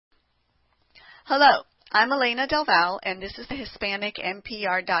Hello, I'm Elena Del Val, and this is the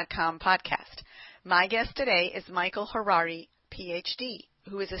HispanicNPR.com podcast. My guest today is Michael Harari, Ph.D.,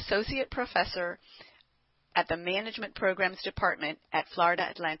 who is Associate Professor at the Management Programs Department at Florida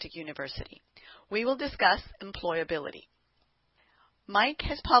Atlantic University. We will discuss employability. Mike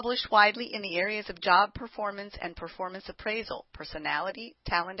has published widely in the areas of job performance and performance appraisal, personality,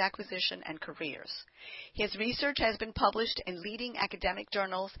 talent acquisition, and careers. His research has been published in leading academic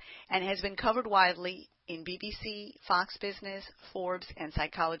journals and has been covered widely in BBC, Fox Business, Forbes, and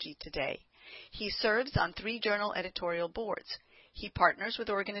Psychology Today. He serves on 3 journal editorial boards. He partners with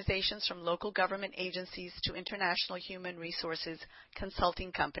organizations from local government agencies to international human resources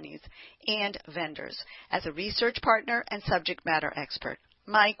consulting companies and vendors as a research partner and subject matter expert.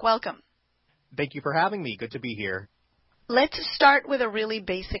 Mike, welcome. Thank you for having me. Good to be here. Let's start with a really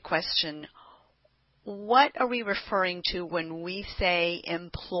basic question. What are we referring to when we say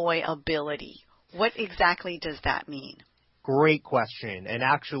employability? What exactly does that mean? Great question. And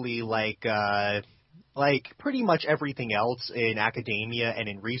actually, like pretty much everything else in academia and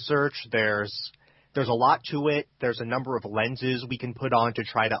in research, there's a lot to it. There's a number of lenses we can put on to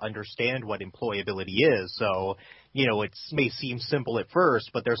try to understand what employability is. So, it may seem simple at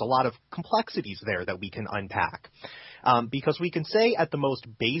first, but there's a lot of complexities there that we can unpack. Because we can say at the most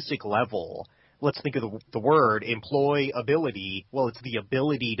basic level, let's think of the word employability. Well, it's the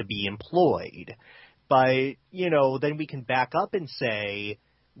ability to be employed. But, then we can back up and say,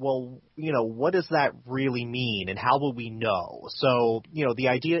 well, what does that really mean and how will we know? So, the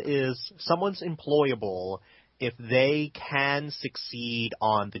idea is someone's employable if they can succeed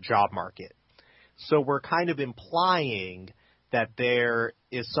on the job market. So we're kind of implying that there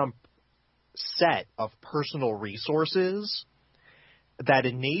is some set of personal resources that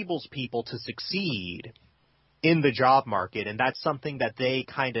enables people to succeed in the job market, and that's something that they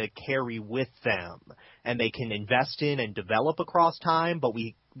kind of carry with them and they can invest in and develop across time. But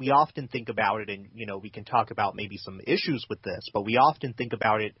we often think about it, and we can talk about maybe some issues with this, but we often think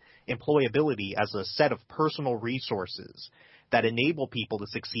about it, employability, as a set of personal resources that enable people to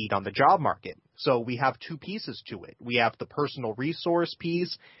succeed on the job market. So we have 2 pieces to it. We have the personal resource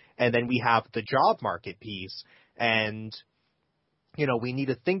piece, and then we have the job market piece. And we need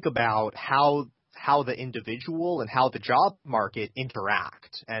to think about how the individual and how the job market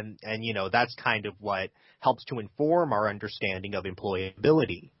interact. And that's kind of what helps to inform our understanding of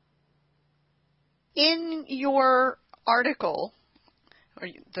employability. In your article, or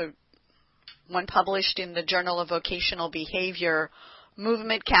the one published in the Journal of Vocational Behavior,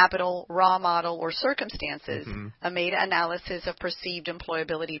 Movement Capital, Raw Model, or Circumstances, a meta-analysis of perceived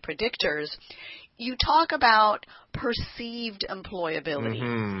employability predictors, you talk about perceived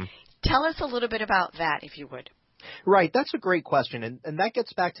employability. Tell us a little bit about that, if you would. Right. That's a great question. And that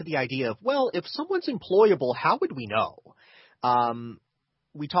gets back to the idea of, well, if someone's employable, how would we know?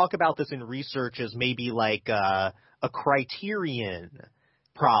 We talk about this in research as maybe like a criterion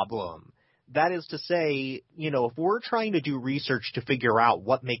problem. That is to say, if we're trying to do research to figure out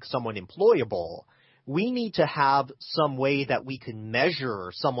what makes someone employable, we need to have some way that we can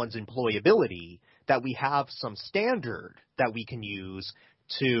measure someone's employability, that we have some standard that we can use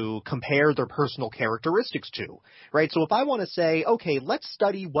to compare their personal characteristics to, right? So if I want to say, okay, let's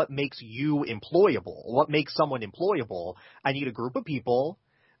study what makes you employable, what makes someone employable, I need a group of people,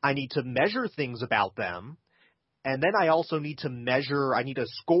 I need to measure things about them, and then I also need to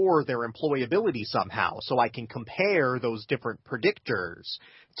score their employability somehow so I can compare those different predictors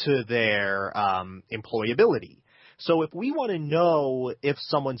to their employability. So if we want to know if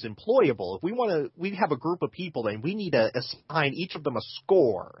someone's employable, we have a group of people and we need to assign each of them a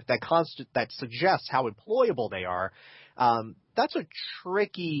score that suggests how employable they are, that's a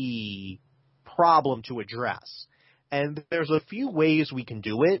tricky problem to address. And there's a few ways we can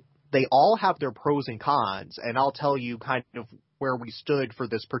do it. They all have their pros and cons, and I'll tell you kind of where we stood for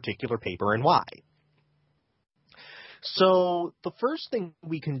this particular paper and why. So the first thing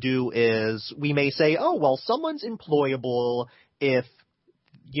we can do is we may say, oh, well, someone's employable if,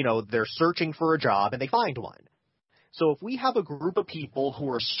 they're searching for a job and they find one. So if we have a group of people who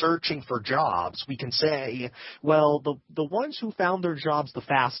are searching for jobs, we can say, well, the ones who found their jobs the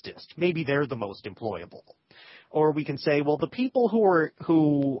fastest, maybe they're the most employable. Or we can say, well, the people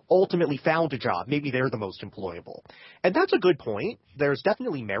who ultimately found a job, maybe they're the most employable. And that's a good point. There's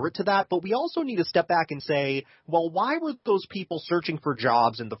definitely merit to that, but we also need to step back and say, well, why were those people searching for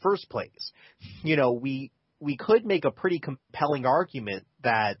jobs in the first place? We could make a pretty compelling argument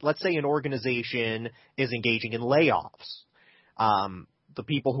that, let's say an organization is engaging in layoffs. the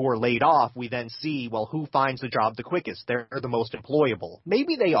people who are laid off, we then see, well, who finds the job the quickest? They're the most employable.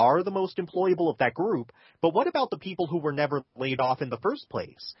 Maybe they are the most employable of that group, but what about the people who were never laid off in the first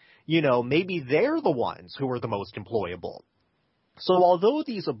place? Maybe they're the ones who are the most employable. So although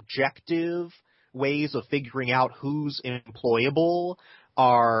these objective ways of figuring out who's employable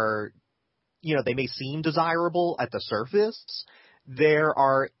are, they may seem desirable at the surface, there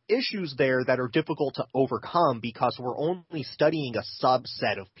are issues there that are difficult to overcome because we're only studying a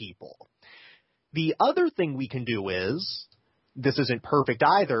subset of people. The other thing we can do is, this isn't perfect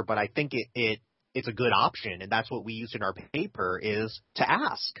either, but I think it's a good option, and that's what we used in our paper, is to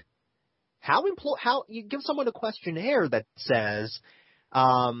ask. How you give someone a questionnaire that says,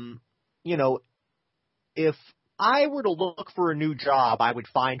 if I were to look for a new job, I would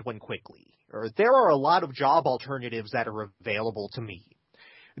find one quickly. Or there are a lot of job alternatives that are available to me.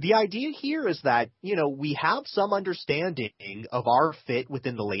 The idea here is that, we have some understanding of our fit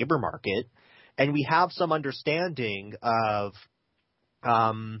within the labor market, and we have some understanding of,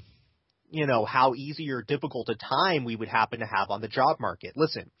 how easy or difficult a time we would happen to have on the job market.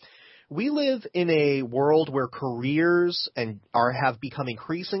 Listen, we live in a world where careers have become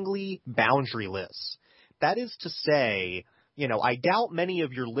increasingly boundaryless. That is to say, I doubt many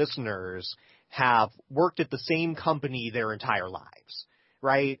of your listeners have worked at the same company their entire lives,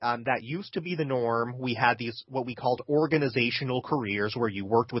 right? That used to be the norm. We had these, what we called organizational careers, where you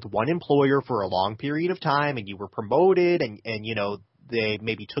worked with one employer for a long period of time and you were promoted and they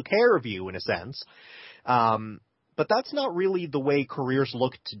maybe took care of you in a sense. But that's not really the way careers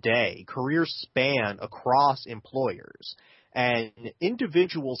look today. Careers span across employers. And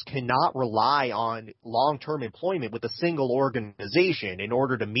individuals cannot rely on long-term employment with a single organization in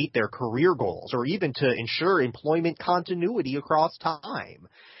order to meet their career goals or even to ensure employment continuity across time.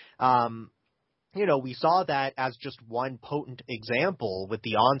 We saw that as just one potent example with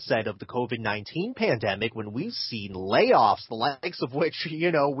the onset of the COVID-19 pandemic, when we've seen layoffs, the likes of which,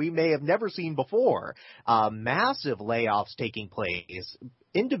 we may have never seen before, massive layoffs taking place.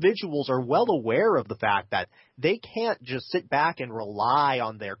 Individuals are well aware of the fact that they can't just sit back and rely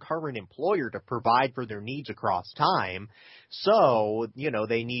on their current employer to provide for their needs across time. So,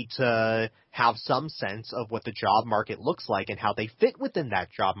 they need to have some sense of what the job market looks like and how they fit within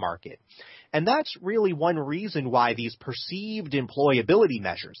that job market. And that's really one reason why these perceived employability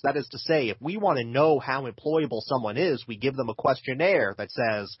measures, that is to say, if we want to know how employable someone is, we give them a questionnaire that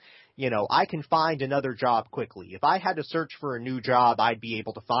says, I can find another job quickly. If I had to search for a new job, I'd be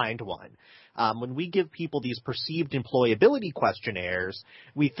able to find one. When we give people these perceived employability questionnaires,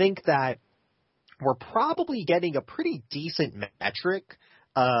 we think that we're probably getting a pretty decent metric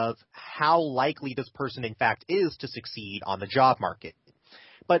of how likely this person in fact is to succeed on the job market.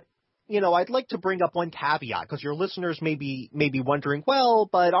 But I'd like to bring up one caveat, because your listeners may be wondering, well,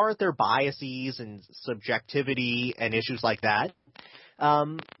 but aren't there biases and subjectivity and issues like that?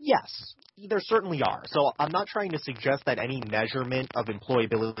 Yes, there certainly are. So I'm not trying to suggest that any measurement of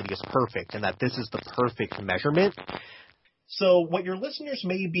employability is perfect and that this is the perfect measurement. So what your listeners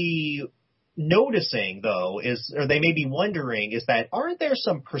may be noticing, though, or they may be wondering, is that aren't there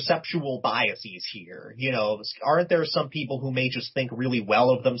some perceptual biases here? Aren't there some people who may just think really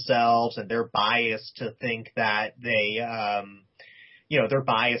well of themselves and they're biased to think that they're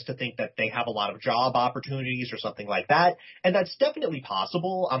biased to think that they have a lot of job opportunities or something like that. And that's definitely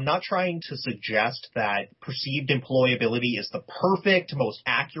possible. I'm not trying to suggest that perceived employability is the perfect, most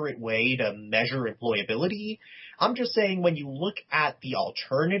accurate way to measure employability. I'm just saying when you look at the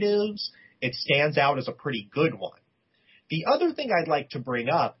alternatives, it stands out as a pretty good one. The other thing I'd like to bring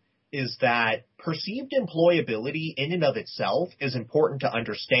up is that perceived employability in and of itself is important to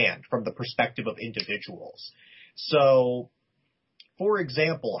understand from the perspective of individuals. So, for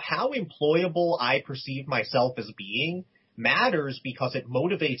example, how employable I perceive myself as being matters because it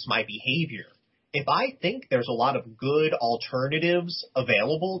motivates my behavior. If I think there's a lot of good alternatives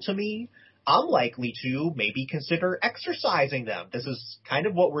available to me, I'm likely to maybe consider exercising them. This is kind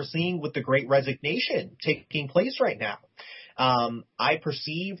of what we're seeing with the Great Resignation taking place right now. I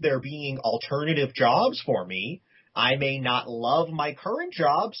perceive there being alternative jobs for me. I may not love my current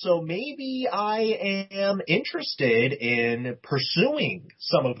job, so maybe I am interested in pursuing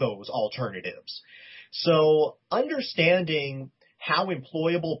some of those alternatives. So understanding how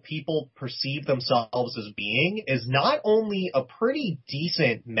employable people perceive themselves as being is not only a pretty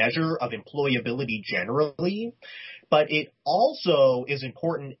decent measure of employability generally, but it also is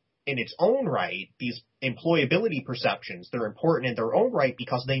important in its own right. These employability perceptions, they're important in their own right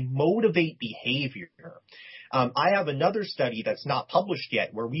because they motivate behavior. I have another study that's not published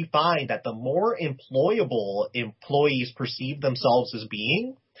yet where we find that the more employable employees perceive themselves as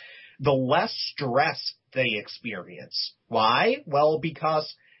being, the less stress they experience. Why? Well,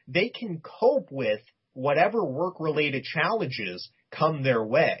 because they can cope with whatever work-related challenges come their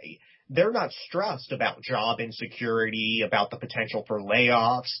way. They're not stressed about job insecurity, about the potential for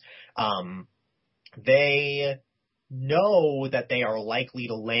layoffs. They know that they are likely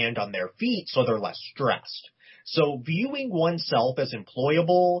to land on their feet, so they're less stressed. So viewing oneself as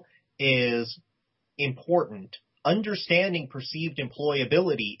employable is important. Understanding perceived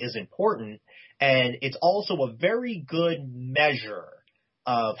employability is important, and it's also a very good measure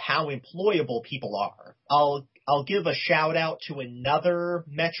of how employable people are. I'll give a shout out to another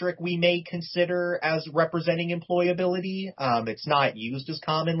metric we may consider as representing employability. It's not used as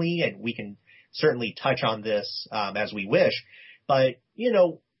commonly, and we can certainly touch on this as we wish. But,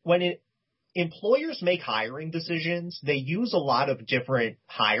 when employers make hiring decisions, they use a lot of different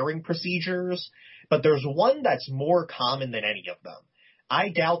hiring procedures, but there's one that's more common than any of them. I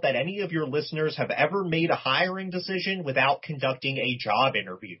doubt that any of your listeners have ever made a hiring decision without conducting a job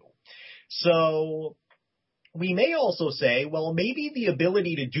interview. So we may also say, well, maybe the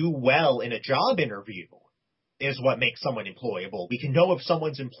ability to do well in a job interview is what makes someone employable. We can know if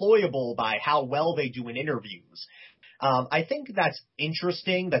someone's employable by how well they do in interviews. I think that's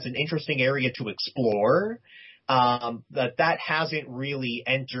interesting. That's an interesting area to explore. That hasn't really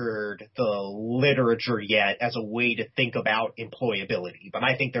entered the literature yet as a way to think about employability, but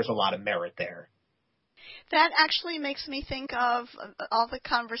I think there's a lot of merit there. That actually makes me think of all the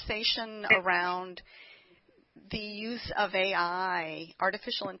conversation around the use of AI,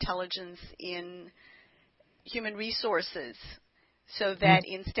 artificial intelligence, in human resources, so that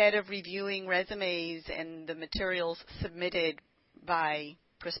instead of reviewing resumes and the materials submitted by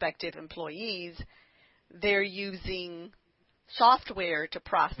prospective employees, they're using software to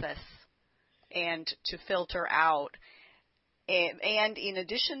process and to filter out. And in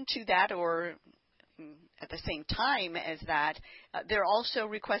addition to that, or at the same time as that, they're also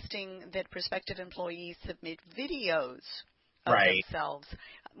requesting that prospective employees submit videos of themselves.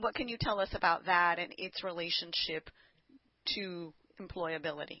 What can you tell us about that and its relationship to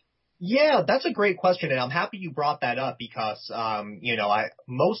employability? Yeah, that's a great question, and I'm happy you brought that up because,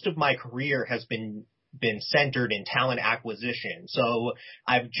 most of my career has been centered in talent acquisition. So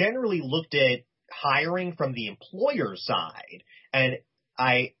I've generally looked at hiring from the employer side, and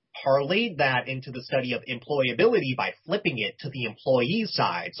I parlayed that into the study of employability by flipping it to the employee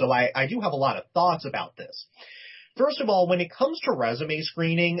side. So I do have a lot of thoughts about this. First of all, when it comes to resume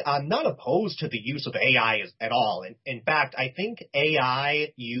screening, I'm not opposed to the use of AI at all. In fact, I think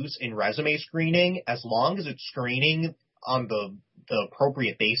AI use in resume screening, as long as it's screening on the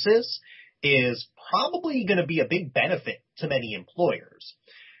appropriate basis, is probably going to be a big benefit to many employers.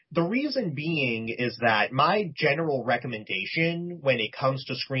 The reason being is that my general recommendation when it comes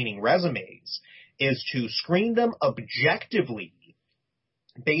to screening resumes is to screen them objectively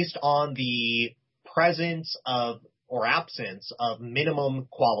based on the presence of or absence of minimum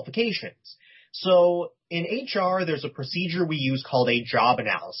qualifications. So in HR, there's a procedure we use called a job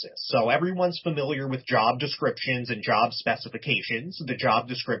analysis. So everyone's familiar with job descriptions and job specifications. The job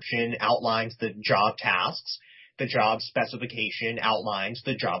description outlines the job tasks. The job specification outlines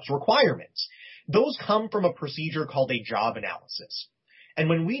the job's requirements. Those come from a procedure called a job analysis. And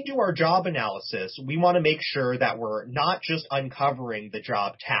when we do our job analysis, we want to make sure that we're not just uncovering the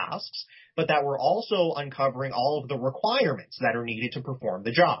job tasks, but that we're also uncovering all of the requirements that are needed to perform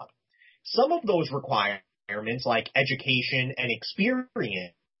the job. Some of those requirements, like education and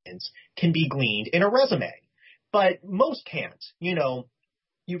experience, can be gleaned in a resume, but most can't.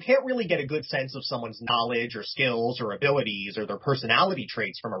 You can't really get a good sense of someone's knowledge or skills or abilities or their personality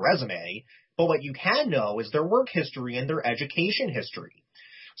traits from a resume, but what you can know is their work history and their education history.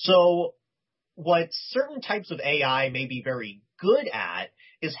 So what certain types of AI may be very good at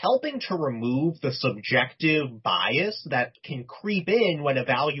is helping to remove the subjective bias that can creep in when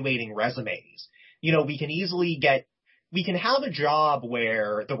evaluating resumes. We can have a job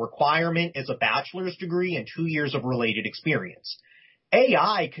where the requirement is a bachelor's degree and 2 years of related experience.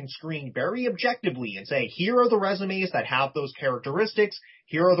 AI can screen very objectively and say, here are the resumes that have those characteristics,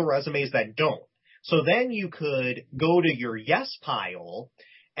 here are the resumes that don't. So then you could go to your yes pile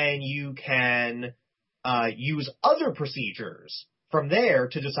and you can use other procedures from there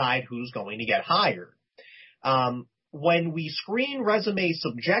to decide who's going to get hired. when we screen resumes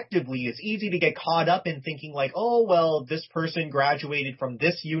subjectively, it's easy to get caught up in thinking like, oh, well, this person graduated from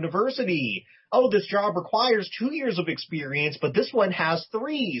this university. Oh, this job requires 2 years of experience, but this one has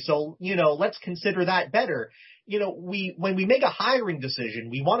 3. So, let's consider that better. When we make a hiring decision,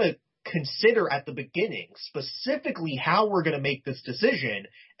 we want to consider at the beginning specifically how we're going to make this decision,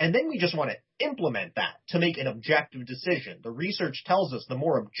 and then we just want to implement that to make an objective decision. The research tells us the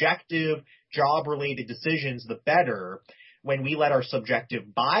more objective job-related decisions, the better. When we let our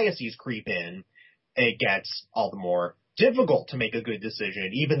subjective biases creep in, it gets all the more difficult to make a good decision,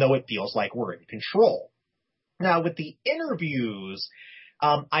 even though it feels like we're in control. Now, with the interviews,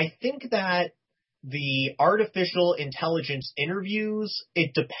 I think that the artificial intelligence interviews,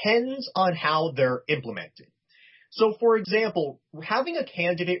 it depends on how they're implemented. So, for example, having a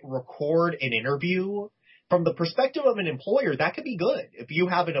candidate record an interview, from the perspective of an employer, that could be good. If you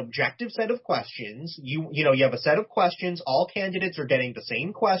have an objective set of questions, you have a set of questions, all candidates are getting the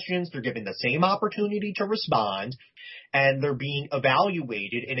same questions, they're given the same opportunity to respond, and they're being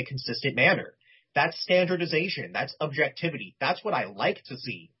evaluated in a consistent manner. That's standardization, that's objectivity, that's what I like to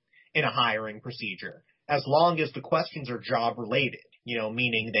see in a hiring procedure, as long as the questions are job related,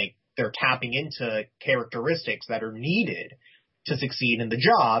 meaning they're tapping into characteristics that are needed to succeed in the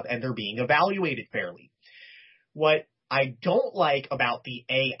job and they're being evaluated fairly. What I don't like about the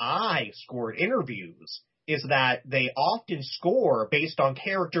AI scored interviews is that they often score based on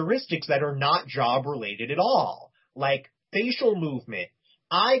characteristics that are not job related at all, like facial movement,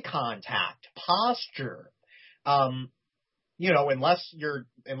 eye contact, posture.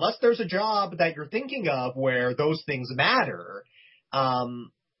 Unless there's a job that you're thinking of where those things matter,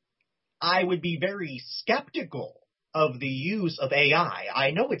 I would be very skeptical of the use of AI.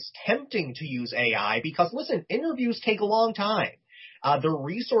 I know it's tempting to use AI because, listen, interviews take a long time. They're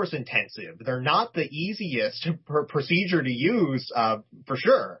resource intensive. They're not the easiest procedure to use, for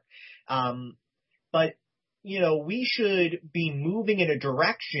sure. But, we should be moving in a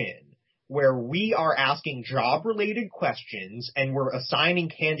direction where we are asking job-related questions and we're assigning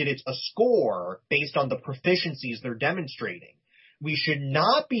candidates a score based on the proficiencies they're demonstrating. We should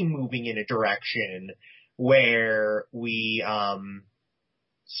not be moving in a direction where we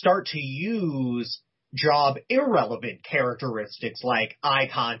start to use job-irrelevant characteristics like eye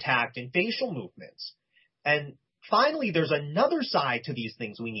contact and facial movements. And finally, there's another side to these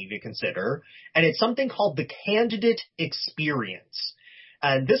things we need to consider, and it's something called the candidate experience.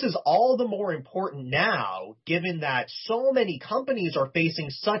 And this is all the more important now, given that so many companies are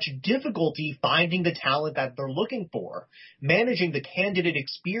facing such difficulty finding the talent that they're looking for. Managing the candidate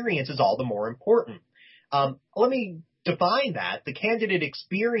experience is all the more important. Let me define that. The candidate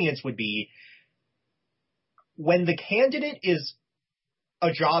experience would be when the candidate is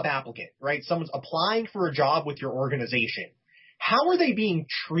a job applicant, right? Someone's applying for a job with your organization. How are they being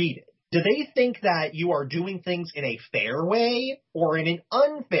treated? Do they think that you are doing things in a fair way or in an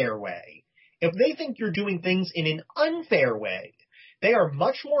unfair way? If they think you're doing things in an unfair way, they are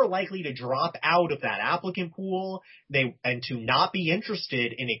much more likely to drop out of that applicant pool and to not be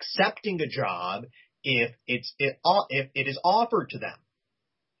interested in accepting a job if it is offered to them.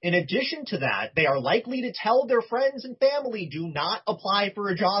 In addition to that, they are likely to tell their friends and family, do not apply for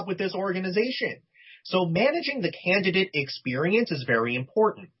a job with this organization. So managing the candidate experience is very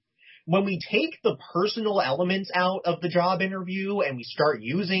important. When we take the personal elements out of the job interview and we start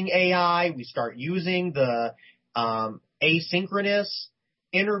using AI, we start using the asynchronous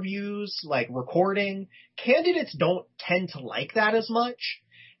interviews like recording, candidates don't tend to like that as much.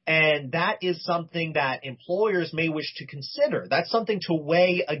 And that is something that employers may wish to consider. That's something to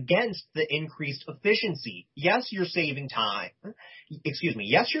weigh against the increased efficiency. Yes, you're saving time.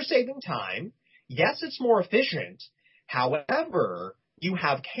 Yes, you're saving time. Yes, it's more efficient. However, you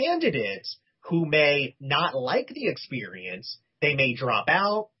have candidates who may not like the experience. They may drop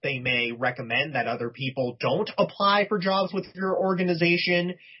out. They may recommend that other people don't apply for jobs with your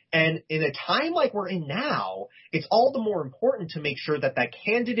organization. And in a time like we're in now, it's all the more important to make sure that that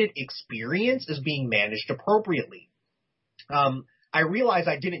candidate experience is being managed appropriately. I realize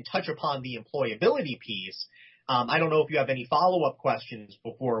I didn't touch upon the employability piece. I don't know if you have any follow-up questions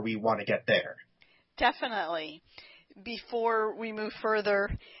before we want to get there. Definitely. Before we move further,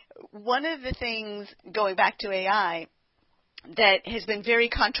 one of the things, going back to AI, that has been very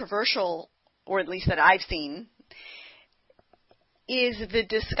controversial, or at least that I've seen, is the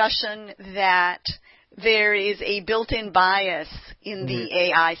discussion that there is a built-in bias in the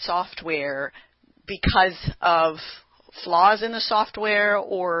AI software because of flaws in the software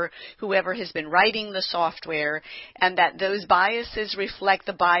or whoever has been writing the software, and that those biases reflect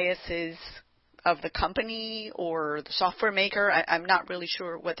the biases of the company or the software maker. I'm not really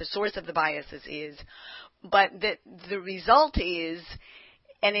sure what the source of the biases is, but the result is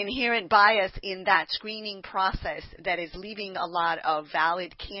an inherent bias in that screening process that is leaving a lot of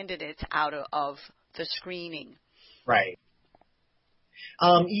valid candidates out of the screening. Right.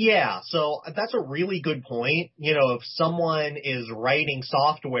 Yeah, so that's a really good point. If someone is writing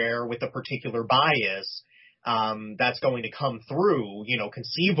software with a particular bias, that's going to come through,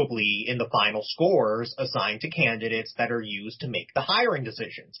 conceivably in the final scores assigned to candidates that are used to make the hiring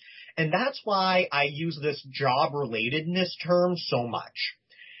decisions. And that's why I use this job relatedness term so much.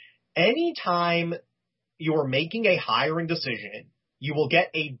 Anytime you're making a hiring decision, you will get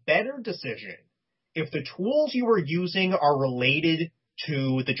a better decision if the tools you are using are related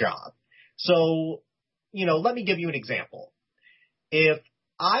to the job. So, let me give you an example. If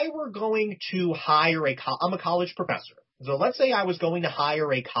I were going to hire I'm a college professor. So let's say I was going to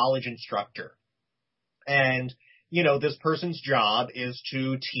hire a college instructor. And, this person's job is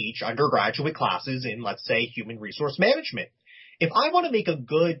to teach undergraduate classes in, let's say, human resource management. If I want to make a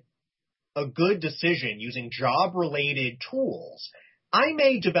good decision using job-related tools, I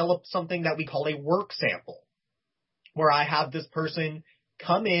may develop something that we call a work sample, where I have this person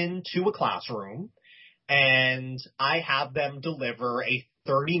come into a classroom and I have them deliver a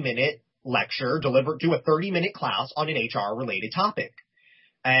 30-minute lecture, do a 30-minute class on an HR-related topic.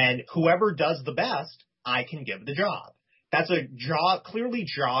 And whoever does the best, I can give the job. That's a clearly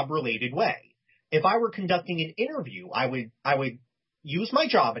job-related way. If I were conducting an interview, I would use my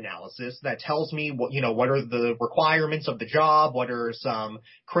job analysis that tells me what are the requirements of the job, what are some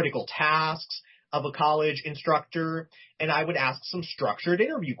critical tasks of a college instructor, and I would ask some structured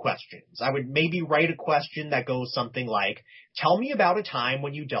interview questions. I would maybe write a question that goes something like, tell me about a time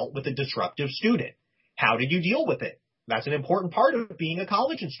when you dealt with a disruptive student. How did you deal with it? That's an important part of being a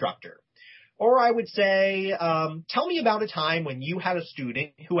college instructor. Or I would say, tell me about a time when you had a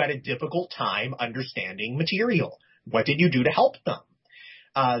student who had a difficult time understanding material. What did you do to help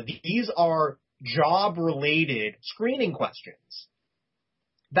them? These are job-related screening questions.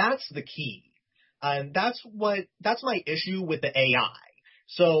 That's the key. And that's my issue with the AI.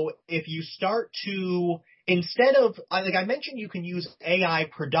 So if you start to, instead of, like I mentioned, you can use AI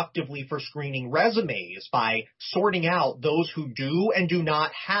productively for screening resumes by sorting out those who do and do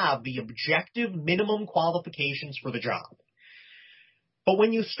not have the objective minimum qualifications for the job. But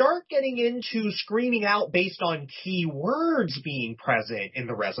when you start getting into screening out based on keywords being present in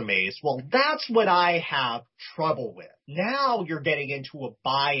the resumes, well, that's what I have trouble with. Now you're getting into a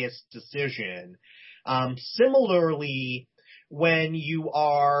biased decision. Similarly, when you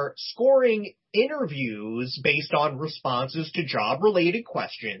are scoring interviews based on responses to job-related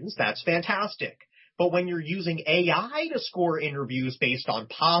questions, that's fantastic. But when you're using AI to score interviews based on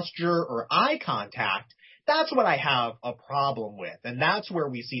posture or eye contact, that's what I have a problem with, and that's where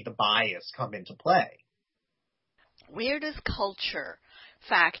we see the bias come into play. Where does culture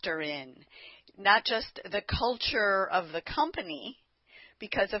factor in? Not just the culture of the company,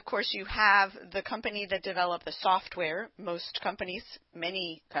 because, of course, you have the company that developed the software.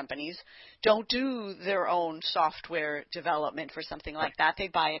 Many companies, don't do their own software development for something like that. They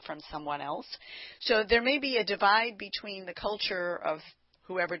buy it from someone else. So there may be a divide between the culture of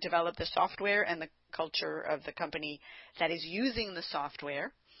whoever developed the software and the culture of the company that is using the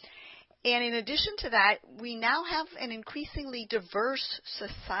software. And in addition to that, we now have an increasingly diverse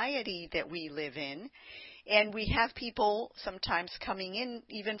society that we live in, and we have people sometimes coming in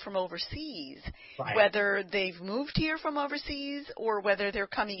even from overseas, Right. Whether they've moved here from overseas or whether they're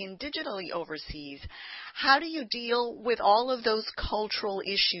coming in digitally overseas. How do you deal with all of those cultural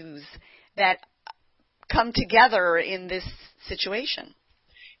issues that come together in this situation?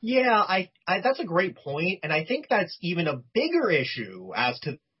 Yeah, that's a great point, and I think that's even a bigger issue as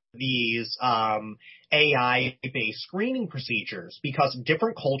to these AI-based screening procedures, because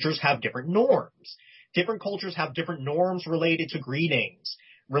different cultures have different norms. Different cultures have different norms related to greetings,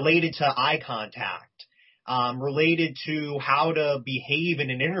 related to eye contact, related to how to behave in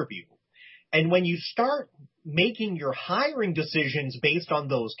an interview. And when you start making your hiring decisions based on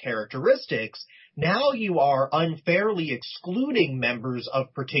those characteristics, now you are unfairly excluding members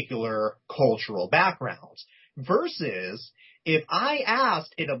of particular cultural backgrounds. Versus if I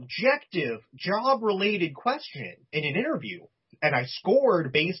asked an objective job-related question in an interview and I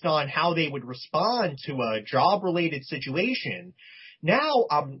scored based on how they would respond to a job-related situation, now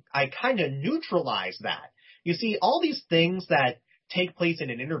I kind of neutralize that. You see, all these things that take place in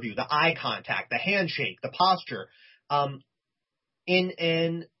an interview, the eye contact, the handshake, the posture, in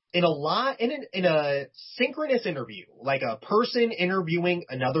an in a synchronous interview, like a person interviewing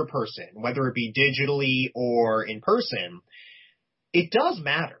another person, whether it be digitally or in person, it does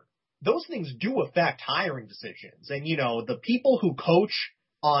matter. Those things do affect hiring decisions. And, the people who coach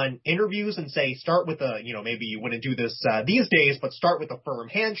on interviews and say, start with maybe you wouldn't do this these days, but start with a firm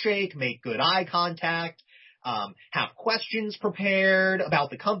handshake, make good eye contact, have questions prepared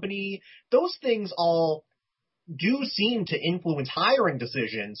about the company. Those things all do seem to influence hiring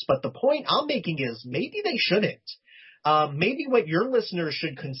decisions, but the point I'm making is maybe they shouldn't. Maybe what your listeners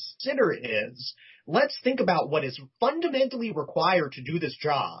should consider is, let's think about what is fundamentally required to do this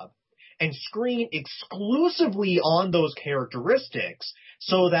job and screen exclusively on those characteristics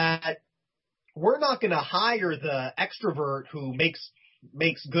so that we're not going to hire the extrovert who makes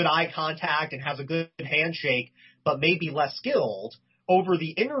good eye contact and has a good handshake, but maybe less skilled, over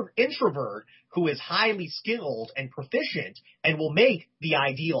the introvert who is highly skilled and proficient and will make the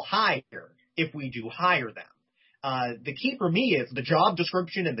ideal hire if we do hire them. The key for me is the job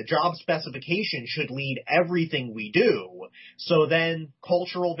description and the job specification should lead everything we do. So then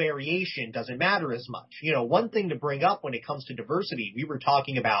cultural variation doesn't matter as much. One thing to bring up when it comes to diversity, we were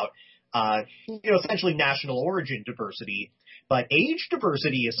talking about, essentially national origin diversity, but age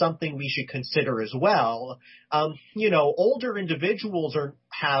diversity is something we should consider as well. Older individuals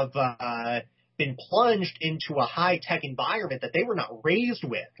have been plunged into a high-tech environment that they were not raised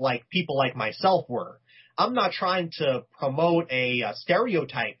with, like people like myself were. I'm not trying to promote a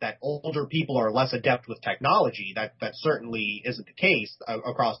stereotype that older people are less adept with technology. That certainly isn't the case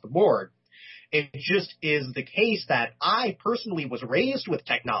across the board. It just is the case that I personally was raised with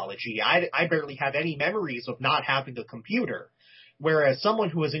technology. I barely have any memories of not having a computer, whereas someone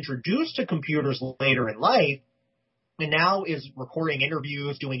who was introduced to computers later in life and now is recording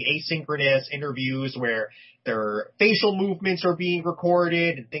interviews, doing asynchronous interviews where their facial movements are being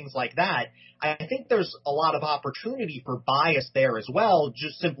recorded and things like that. I think there's a lot of opportunity for bias there as well,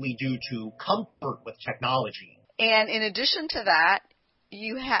 just simply due to comfort with technology. And in addition to that,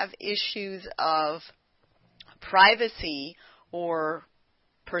 you have issues of privacy or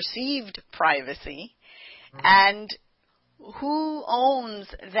perceived privacy, and who owns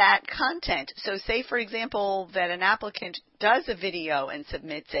that content? So say, for example, that an applicant does a video and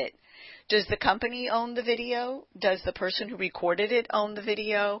submits it. Does the company own the video? Does the person who recorded it own the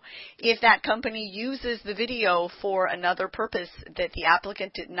video? If that company uses the video for another purpose that the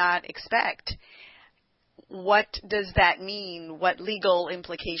applicant did not expect, what does that mean? What legal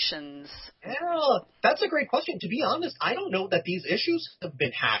implications? Yeah, that's a great question. To be honest, I don't know that these issues have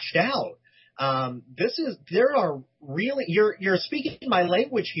been hashed out. You're speaking my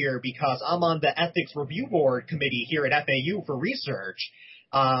language here because I'm on the ethics review board committee here at FAU for research.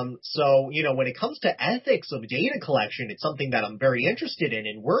 So, when it comes to ethics of data collection, it's something that I'm very interested in,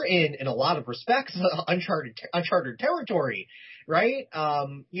 and we're in a lot of respects, uncharted territory, right?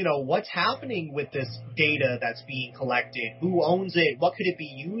 What's happening with this data that's being collected? Who owns it? What could it be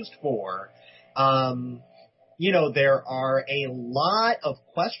used for? There are a lot of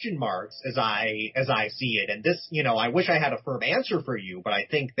question marks as I see it. And this, I wish I had a firm answer for you, but I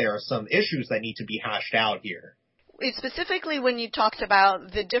think there are some issues that need to be hashed out here. Specifically when you talked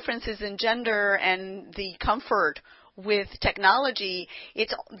about the differences in gender and the comfort with technology,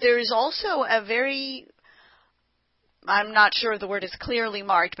 there's also a very, I'm not sure the word is clearly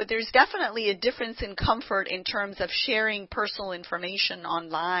marked, but there's definitely a difference in comfort in terms of sharing personal information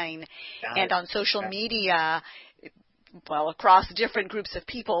online and on social media, well, across different groups of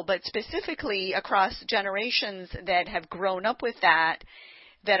people, but specifically across generations that have grown up with that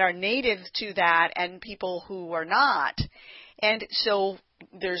are native to that, and people who are not. And so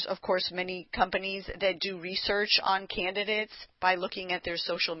there's, of course, many companies that do research on candidates by looking at their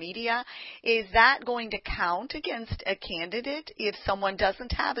social media. Is that going to count against a candidate if someone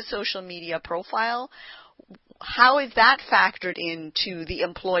doesn't have a social media profile? How is that factored into the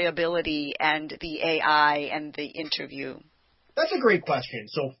employability and the AI and the interview? That's a great question.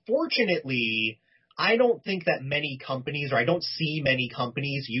 So fortunately, I don't think that many companies, or I don't see many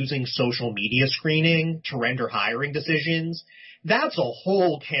companies using social media screening to render hiring decisions. That's a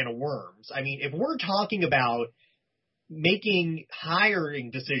whole can of worms. I mean, if we're talking about making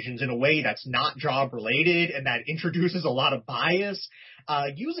hiring decisions in a way that's not job related and that introduces a lot of bias,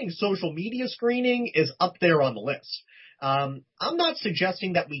 using social media screening is up there on the list. I'm not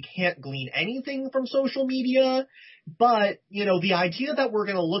suggesting that we can't glean anything from social media, but, the idea that we're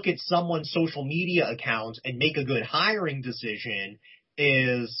going to look at someone's social media account and make a good hiring decision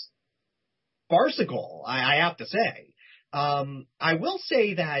is farcical, I have to say. I will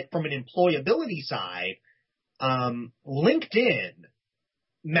say that from an employability side, LinkedIn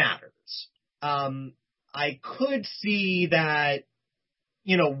matters. I could see that,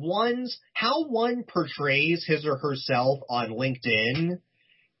 how one portrays his or herself on LinkedIn.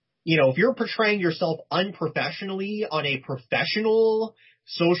 If you're portraying yourself unprofessionally on a professional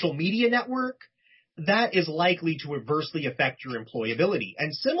social media network, that is likely to adversely affect your employability.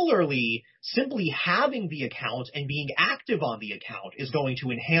 And similarly, simply having the account and being active on the account is going to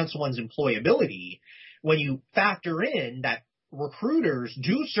enhance one's employability when you factor in that recruiters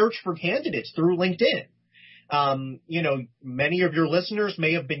do search for candidates through LinkedIn. Many of your listeners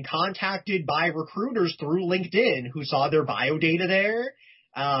may have been contacted by recruiters through LinkedIn who saw their bio data there,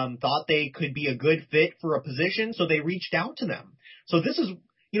 thought they could be a good fit for a position, so they reached out to them. So this is,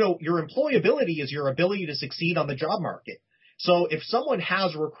 your employability is your ability to succeed on the job market. So if someone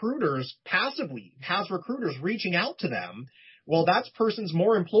has recruiters reaching out to them, well, that person's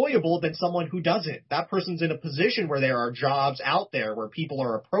more employable than someone who doesn't. That person's in a position where there are jobs out there, where people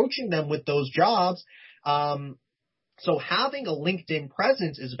are approaching them with those jobs. So having a LinkedIn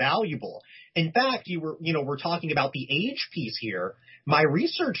presence is valuable. In fact, we're talking about the age piece here. My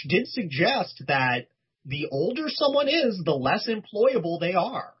research did suggest that the older someone is, the less employable they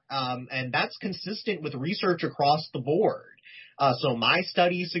are. And that's consistent with research across the board. So my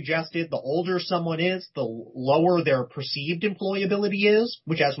study suggested the older someone is, the lower their perceived employability is,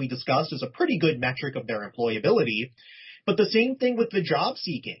 which, as we discussed, is a pretty good metric of their employability. But the same thing with the job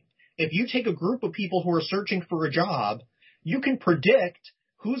seeking. If you take a group of people who are searching for a job, you can predict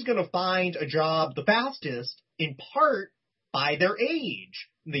who's going to find a job the fastest, in part by their age.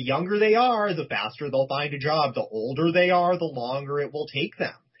 The younger they are, the faster they'll find a job. The older they are, the longer it will take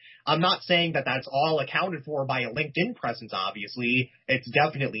them. I'm not saying that that's all accounted for by a LinkedIn presence, obviously. It's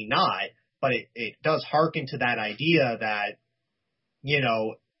definitely not. But it does harken to that idea that,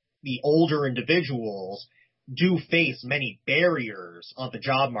 the older individuals do face many barriers on the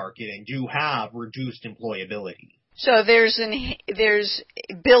job market and do have reduced employability. So there's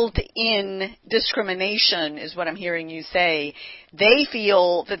built-in discrimination is what I'm hearing you say. They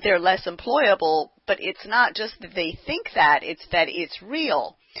feel that they're less employable, but it's not just that they think that, it's that it's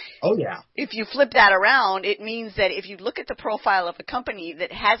real. Oh, yeah. If you flip that around, it means that if you look at the profile of a company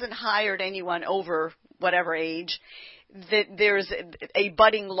that hasn't hired anyone over whatever age, that there's a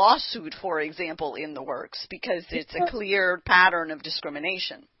budding lawsuit, for example, in the works because it's a clear pattern of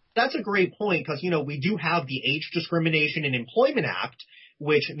discrimination. That's a great point because, we do have the Age Discrimination in Employment Act,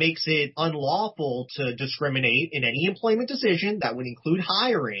 which makes it unlawful to discriminate in any employment decision that would include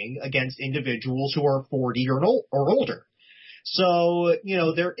hiring against individuals who are 40 or older. So,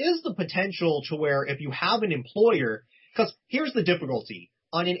 there is the potential to where if you have an employer, because here's the difficulty.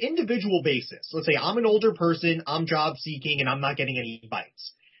 On an individual basis, let's say I'm an older person, I'm job seeking, and I'm not getting any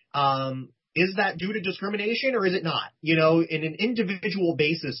bites. Is that due to discrimination or is it not? In an individual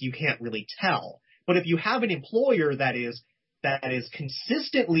basis, you can't really tell. But if you have an employer that is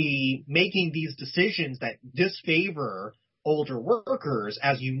consistently making these decisions that disfavor older workers,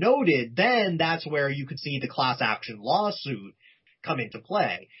 as you noted, then that's where you could see the class action lawsuit come into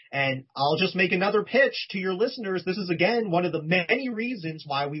play. And I'll just make another pitch to your listeners. This is, again, one of the many reasons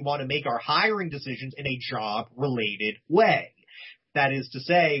why we want to make our hiring decisions in a job-related way. That is to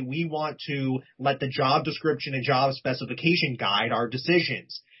say, we want to let the job description and job specification guide our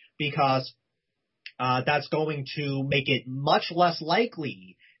decisions because that's going to make it much less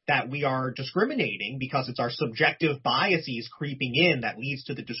likely that we are discriminating because it's our subjective biases creeping in that leads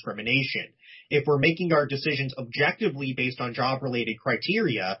to the discrimination. If we're making our decisions objectively based on job-related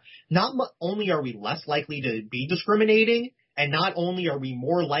criteria, not only are we less likely to be discriminating, and not only are we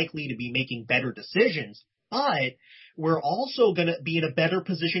more likely to be making better decisions, but we're also going to be in a better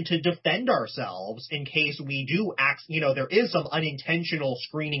position to defend ourselves in case we do act, there is some unintentional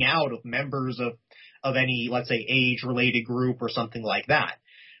screening out of members of any, let's say, age-related group or something like that.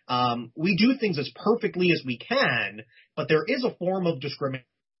 We do things as perfectly as we can, but there is a form of discrimination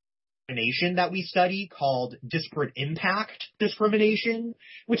that we study called disparate impact discrimination,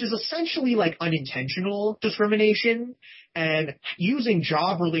 which is essentially like unintentional discrimination, and using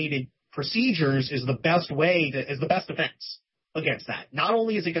job-related procedures is the best defense against that. Not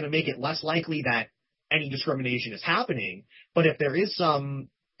only is it going to make it less likely that any discrimination is happening, but if there is some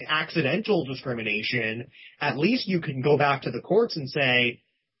accidental discrimination, at least you can go back to the courts and say,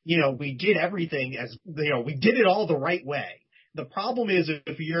 we did everything we did it all the right way. The problem is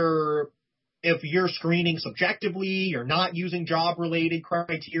if you're screening subjectively, you're not using job-related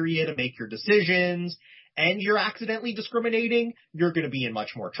criteria to make your decisions, and you're accidentally discriminating, you're going to be in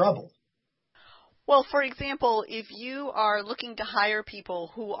much more trouble. Well, for example, if you are looking to hire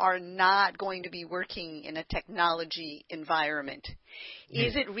people who are not going to be working in a technology environment,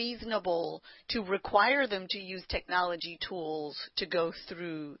 is it reasonable to require them to use technology tools to go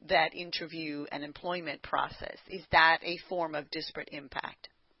through that interview and employment process? Is that a form of disparate impact?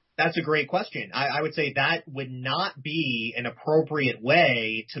 That's a great question. I would say that would not be an appropriate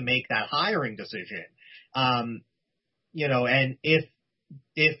way to make that hiring decision. And if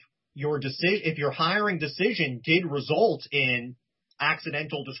your hiring decision did result in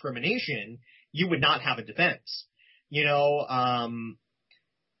accidental discrimination, you would not have a defense. You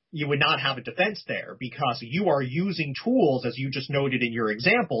would not have a defense there because you are using tools, as you just noted in your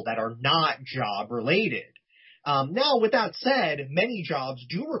example, that are not job related. Now, with that said, many jobs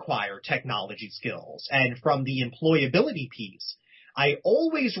do require technology skills. And from the employability piece, I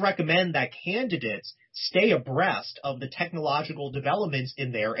always recommend that candidates stay abreast of the technological developments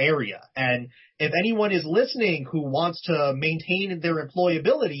in their area. And if anyone is listening who wants to maintain their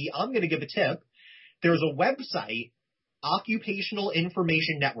employability, I'm going to give a tip. There's a website, Occupational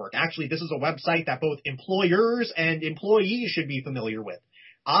Information Network. Actually, this is a website that both employers and employees should be familiar with.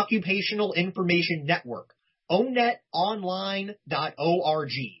 Occupational Information Network, onetonline.org.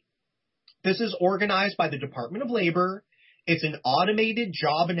 This is organized by the Department of Labor. It's an automated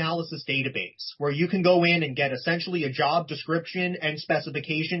job analysis database where you can go in and get essentially a job description and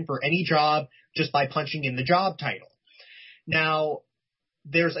specification for any job just by punching in the job title. Now,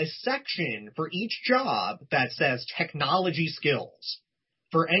 there's a section for each job that says technology skills.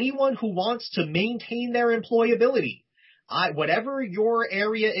 For anyone who wants to maintain their employability, whatever your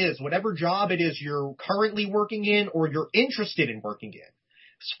area is, whatever job it is you're currently working in or you're interested in working in,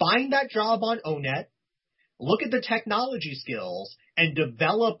 find that job on ONET, look at the technology skills, and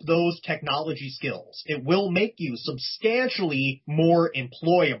develop those technology skills. It will make you substantially more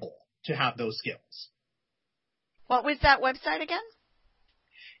employable to have those skills. What was that website again?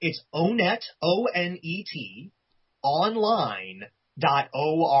 It's ONET, O-N-E-T,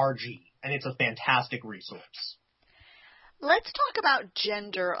 online.org, and it's a fantastic resource. Let's talk about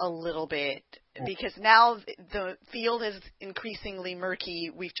gender a little bit, because now the field is increasingly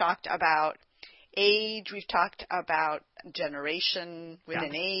murky. We've talked about age, we've talked about generation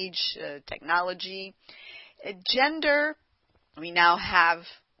within age, technology. Gender, we now have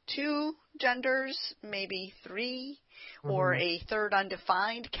 2 genders, maybe 3, or a third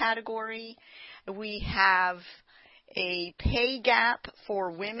undefined category. We have a pay gap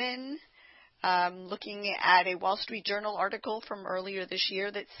for women. Looking at a Wall Street Journal article from earlier this year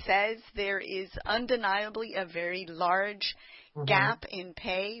that says there is undeniably a very large gap in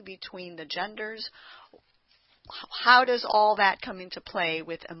pay between the genders. How does all that come into play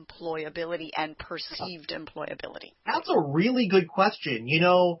with employability and perceived employability? That's a really good question.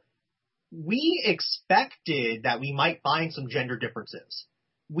 We expected that we might find some gender differences.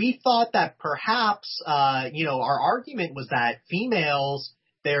 We thought that perhaps, our argument was that females,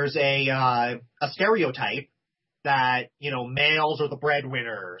 there's a stereotype that, males are the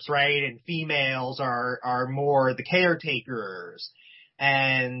breadwinners, right? And females are more the caretakers.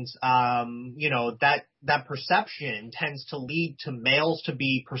 And, that perception tends to lead to males to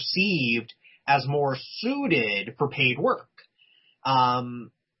be perceived as more suited for paid work.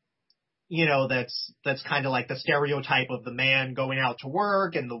 That's kind of like the stereotype of the man going out to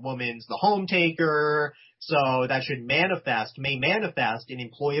work and the woman's the home taker. So that may manifest in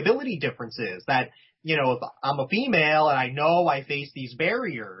employability differences that, if I'm a female and I know I face these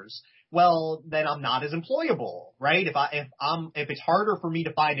barriers, well, then I'm not as employable, right? If it's harder for me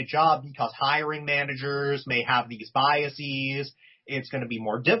to find a job because hiring managers may have these biases, it's going to be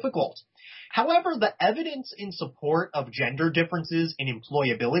more difficult. However, the evidence in support of gender differences in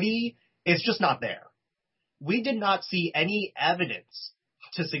employability is just not there. We did not see any evidence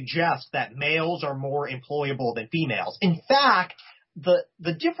to suggest that males are more employable than females. In fact,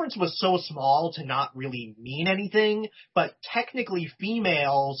 the difference was so small to not really mean anything, but technically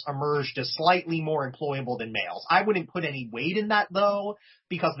females emerged as slightly more employable than males. I wouldn't put any weight in that, though,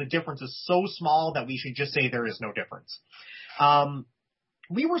 because the difference is so small that we should just say there is no difference.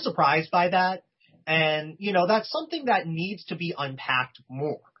 We were surprised by that, and, that's something that needs to be unpacked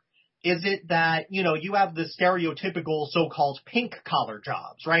more. Is it that, you have the stereotypical so-called pink-collar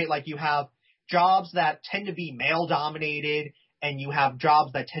jobs, right? Like you have jobs that tend to be male-dominated, and you have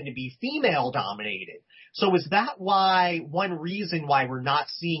jobs that tend to be female-dominated. So is that one reason why we're not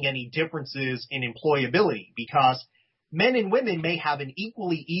seeing any differences in employability? Because men and women may have an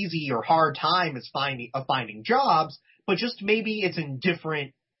equally easy or hard time as finding jobs, but just maybe it's in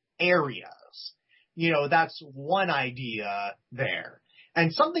different areas. That's one idea there.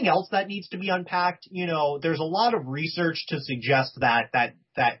 And something else that needs to be unpacked, there's a lot of research to suggest that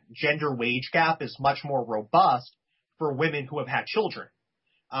gender wage gap is much more robust for women who have had children.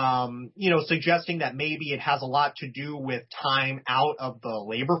 Suggesting that maybe it has a lot to do with time out of the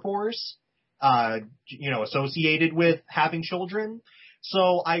labor force, associated with having children.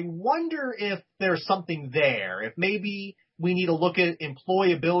 So I wonder if there's something there, if maybe we need to look at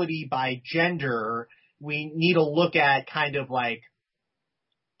employability by gender. We need to look at kind of like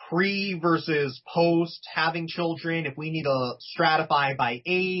pre versus post having children, if we need to stratify by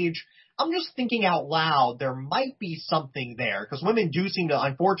age. I'm just thinking out loud, there might be something there, because women do seem to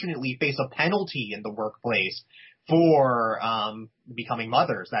unfortunately face a penalty in the workplace for becoming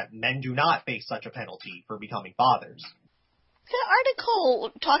mothers, that men do not face such a penalty for becoming fathers. The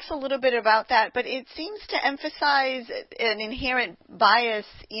article talks a little bit about that, but it seems to emphasize an inherent bias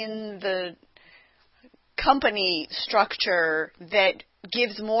in the company structure that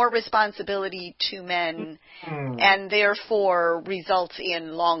gives more responsibility to men and therefore results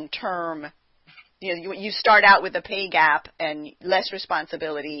in long-term, you start out with a pay gap and less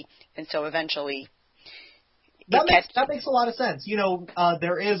responsibility, and so eventually that makes a lot of sense.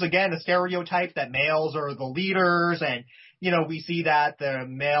 There is, again, a stereotype that males are the leaders, and we see that the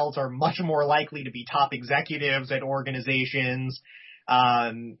males are much more likely to be top executives at organizations.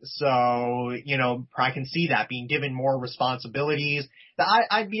 So, I can see that being given more responsibilities.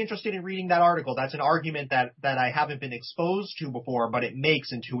 I'd be interested in reading that article. That's an argument that I haven't been exposed to before, but it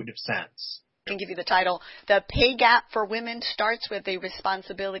makes intuitive sense. I can give you the title. The pay gap for women starts with a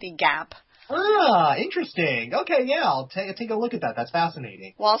responsibility gap. Ah, interesting. Okay, yeah, I'll take a look at that. That's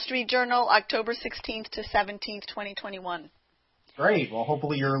fascinating. Wall Street Journal, October 16th to 17th, 2021. Great. Well,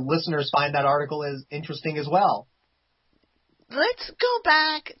 hopefully your listeners find that article as interesting as well. Let's go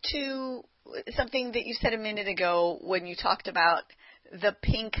back to something that you said a minute ago when you talked about the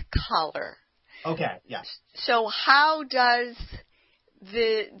pink collar. Okay, yes. So how does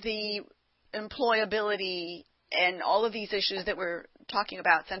the employability and all of these issues that we're talking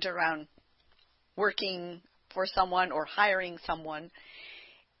about center around working for someone or hiring someone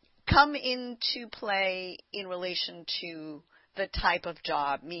come into play in relation to the type of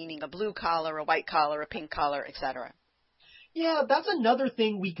job, meaning a blue collar, a white collar, a pink collar, etc.? Yeah, that's another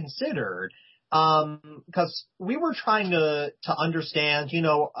thing we considered, because we were trying to understand,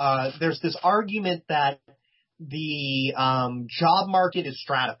 there's this argument that the job market is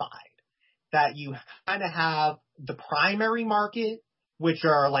stratified, that you kind of have the primary market, which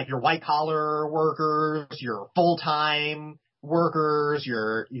are like your white collar workers, your full-time workers,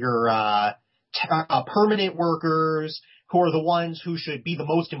 your permanent workers, who are the ones who should be the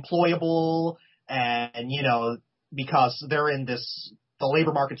most employable, and because they're in the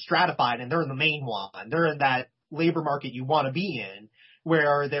labor market stratified, and they're in the main one. They're in that labor market you want to be in,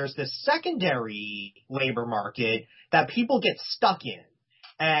 where there's this secondary labor market that people get stuck in.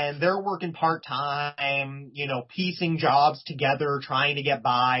 And they're working part-time, piecing jobs together, trying to get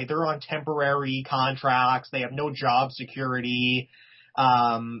by. They're on temporary contracts. They have no job security.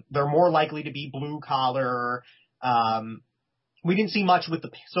 They're more likely to be blue-collar. We didn't see much with the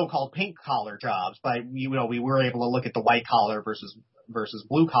so-called pink collar jobs, but we were able to look at the white collar versus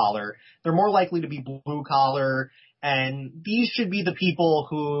blue collar. They're more likely to be blue collar, and these should be the people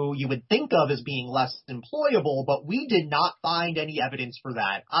who you would think of as being less employable, but we did not find any evidence for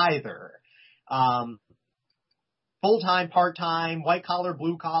that either. Full-time, part-time, white collar,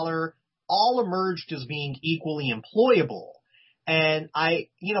 blue collar, all emerged as being equally employable. And I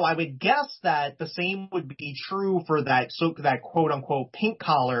would guess that the same would be true for that quote unquote pink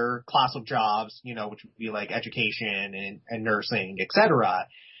collar class of jobs, which would be like education and nursing, etc.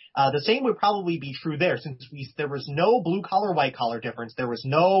 The same would probably be true there, since there was no blue collar, white collar difference. There was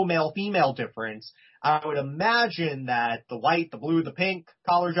no male female difference. I would imagine that the white, the blue, the pink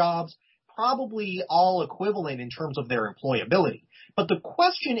collar jobs probably all equivalent in terms of their employability. But the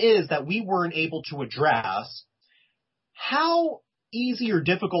question is that we weren't able to address: how easy or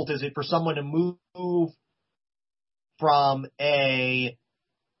difficult is it for someone to move from a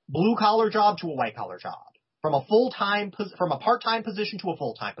blue-collar job to a white-collar job, from a part-time position to a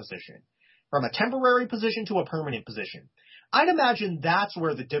full-time position, from a temporary position to a permanent position? I'd imagine that's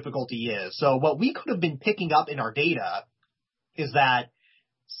where the difficulty is. So what we could have been picking up in our data is that,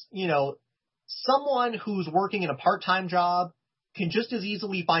 someone who's working in a part-time job can just as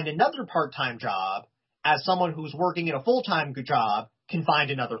easily find another part-time job as someone who's working in a full-time job can find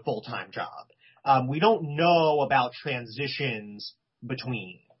another full-time job. We don't know about transitions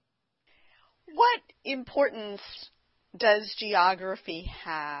between. What importance does geography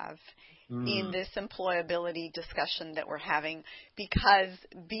have in this employability discussion that we're having, because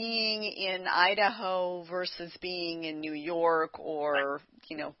being in Idaho versus being in New York or,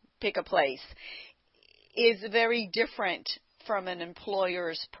 pick a place is very different from an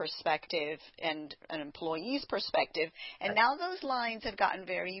employer's perspective and an employee's perspective. And now those lines have gotten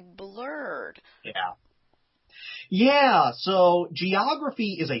very blurred. Yeah, so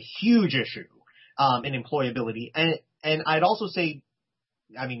geography is a huge issue in employability. And I'd also say,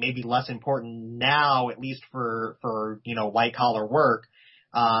 maybe less important now, at least for white collar work,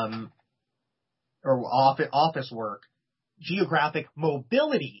 or office work, geographic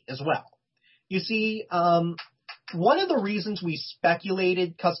mobility as well. You see, one of the reasons we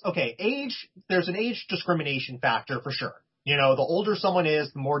speculated, age, there's an age discrimination factor for sure. The older someone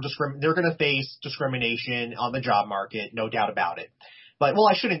is, the more they're going to face discrimination on the job market, no doubt about it. But,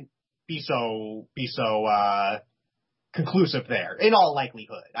 I shouldn't be so conclusive there. In all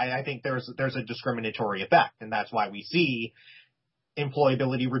likelihood, I think there's a discriminatory effect, and that's why we see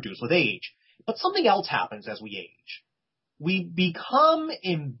employability reduce with age. But something else happens as we age. We become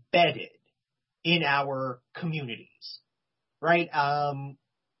embedded in our communities, right? I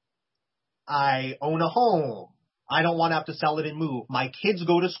own a home. I don't want to have to sell it and move. My kids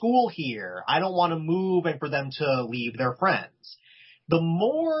go to school here. I don't want to move and for them to leave their friends. The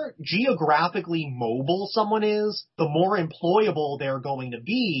more geographically mobile someone is, the more employable they're going to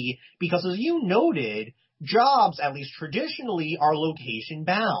be, because as you noted, jobs, at least traditionally, are location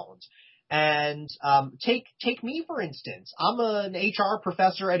bound. And take me, for instance. I'm an HR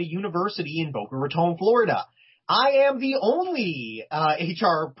professor at a university in Boca Raton, Florida. I am the only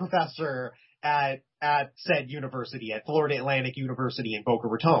HR professor at said university, at Florida Atlantic University in Boca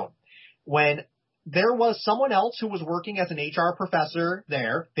Raton. When there was someone else who was working as an HR professor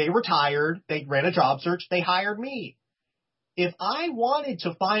there, they retired, they ran a job search, they hired me. If I wanted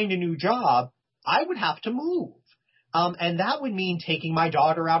to find a new job, I would have to move. And that would mean taking my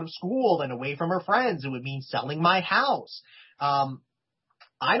daughter out of school and away from her friends. It would mean selling my house.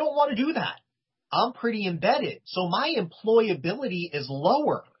 I don't want to do that. I'm pretty embedded. So my employability is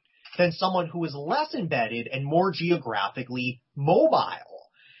lower than someone who is less embedded and more geographically mobile.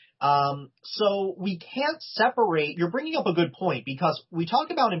 So we can't separate. You're bringing up a good point, because we talk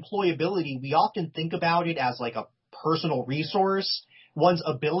about employability. We often think about it as like a personal resource, one's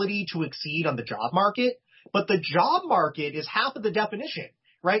ability to exceed on the job market. But the job market is half of the definition,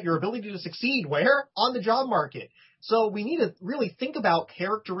 right? Your ability to succeed where? On the job market. So we need to really think about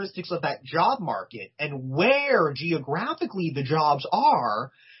characteristics of that job market, and where geographically the jobs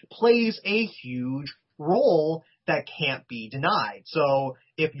are plays a huge role that can't be denied. So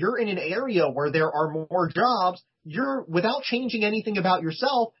if you're in an area where there are more jobs, without changing anything about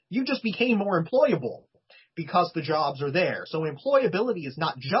yourself, you just became more employable because the jobs are there. So employability is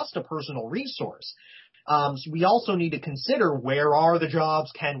not just a personal resource. So we also need to consider, where are the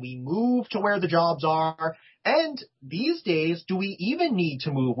jobs? Can we move to where the jobs are? And these days, do we even need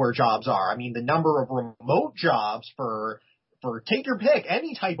to move where jobs are? The number of remote jobs for take your pick,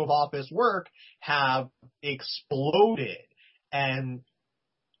 any type of office work, have exploded. And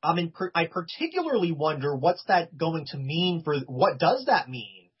I particularly wonder what's that going to mean what does that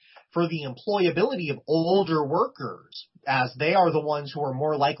mean for the employability of older workers, as they are the ones who are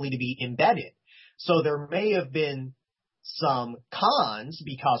more likely to be embedded. So there may have been some cons,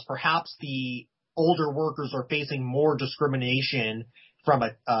 because perhaps the older workers are facing more discrimination from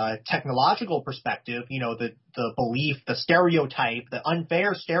a technological perspective. The belief, the stereotype, the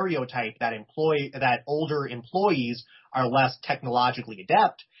unfair stereotype that older employees are less technologically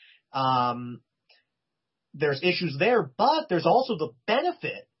adept. There's issues there, but there's also the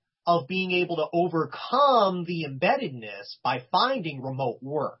benefit of being able to overcome the embeddedness by finding remote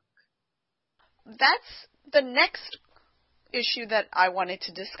work. That's the next issue that I wanted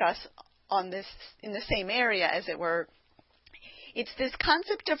to discuss on this, in the same area, as it were. It's this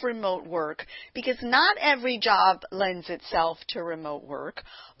concept of remote work, because not every job lends itself to remote work,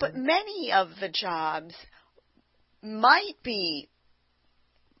 but many of the jobs might be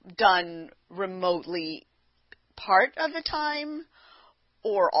done remotely part of the time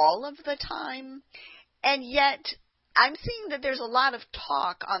or all of the time. And yet I'm seeing that there's a lot of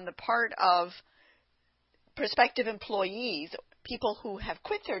talk on the part of prospective employees, people who have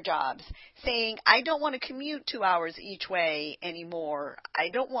quit their jobs, saying, I don't want to commute 2 hours each way anymore. I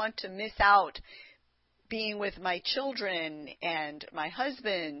don't want to miss out being with my children and my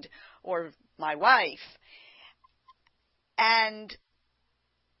husband or my wife. And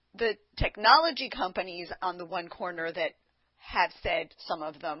the technology companies on the one corner that have said, some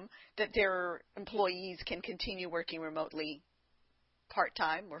of them, that their employees can continue working remotely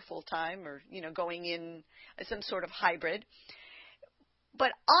part-time or full-time or, going in some sort of hybrid.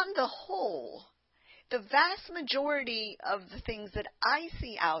 But on the whole, the vast majority of the things that I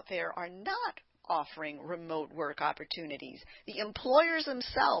see out there are not offering remote work opportunities. The employers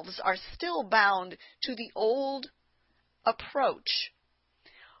themselves are still bound to the old approach.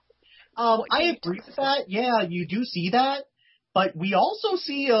 I agree with that. Yeah, you do see that. But we also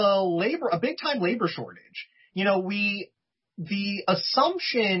see a big-time labor shortage. The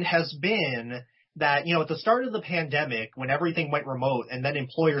assumption has been that, at the start of the pandemic, when everything went remote and then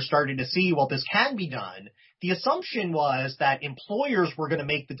employers started to see, well, this can be done, the assumption was that employers were going to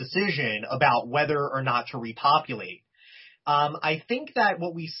make the decision about whether or not to repopulate. I think that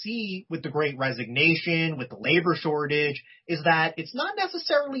what we see with the Great Resignation, with the labor shortage, is that it's not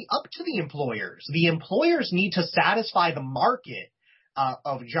necessarily up to the employers. The employers need to satisfy the market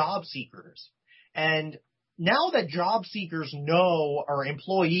of job seekers. And now that job seekers know, or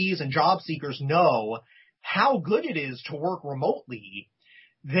employees and job seekers know how good it is to work remotely,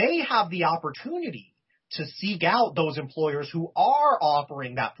 they have the opportunity to seek out those employers who are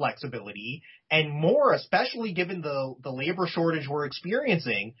offering that flexibility, and more, especially given the labor shortage we're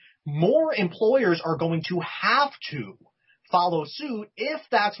experiencing, more employers are going to have to follow suit if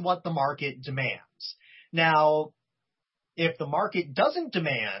that's what the market demands. Now, if the market doesn't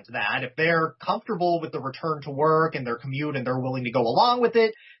demand that, if they're comfortable with the return to work and their commute and they're willing to go along with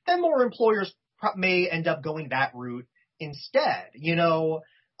it, then more employers may end up going that route instead.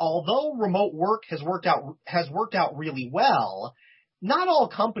 Although remote work has worked out really well, not all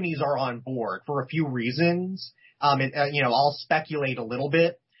companies are on board for a few reasons. I'll speculate a little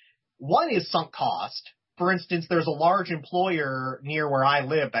bit. One is sunk cost. For instance, there's a large employer near where I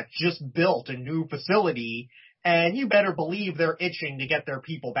live that just built a new facility, and you better believe they're itching to get their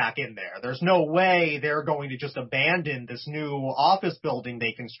people back in there. There's no way they're going to just abandon this new office building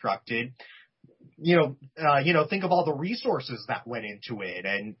they constructed. Think of all the resources that went into it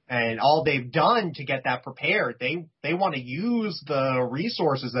and all they've done to get that prepared. They want to use the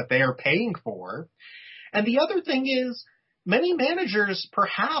resources that they are paying for. And the other thing is, many managers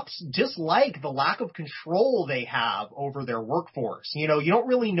perhaps dislike the lack of control they have over their workforce. You don't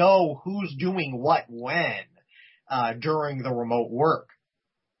really know who's doing what when during the remote work.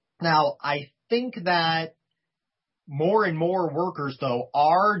 Now, I think that more and more workers, though,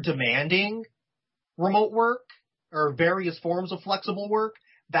 are demanding remote work or various forms of flexible work.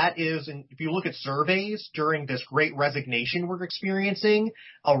 That is, and if you look at surveys during this Great Resignation we're experiencing,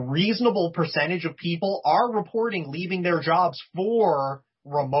 a reasonable percentage of people are reporting leaving their jobs for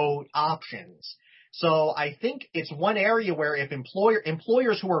remote options. So I think it's one area where if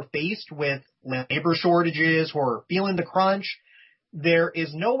employers who are faced with labor shortages, who are feeling the crunch, there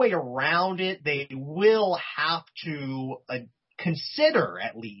is no way around it. They will have to consider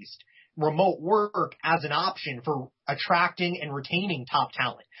at least remote work as an option for attracting and retaining top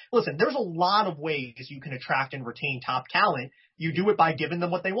talent. Listen, there's a lot of ways you can attract and retain top talent. You do it by giving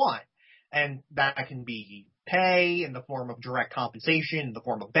them what they want. And that can be pay in the form of direct compensation, in the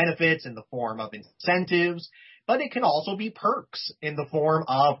form of benefits, in the form of incentives. But it can also be perks in the form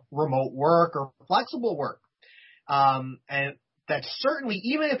of remote work or flexible work. And that's certainly,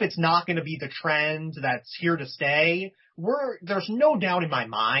 even if it's not going to be the trend that's here to stay, there's no doubt in my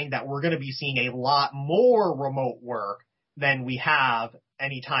mind that we're going to be seeing a lot more remote work than we have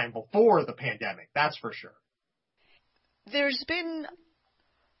any time before the pandemic. That's for sure. There's been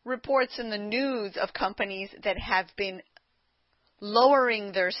reports in the news of companies that have been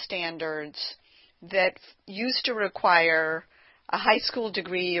lowering their standards that used to require a high school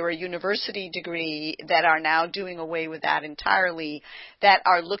degree or a university degree, that are now doing away with that entirely, that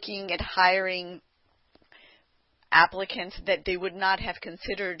are looking at hiring applicants that they would not have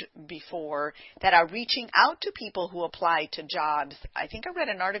considered before, that are reaching out to people who apply to jobs. I think I read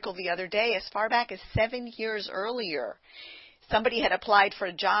an article the other day, as far back as 7 years earlier, somebody had applied for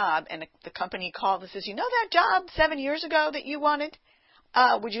a job and the company called and says, you know that job 7 years ago that you wanted?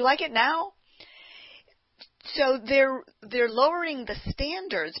 Would you like it now? So they're lowering the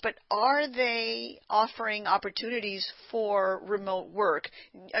standards, but are they offering opportunities for remote work?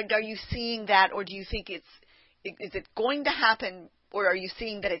 Are you seeing that, or do you think is it going to happen, or are you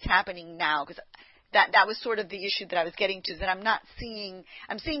seeing that it's happening now? Because that was sort of the issue that I was getting to, that I'm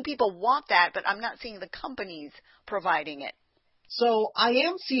seeing people want that, but I'm not seeing the companies providing it. So I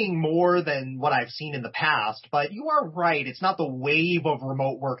am seeing more than what I've seen in the past, but you are right. It's not the wave of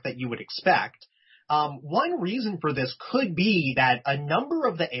remote work that you would expect. One reason for this could be that a number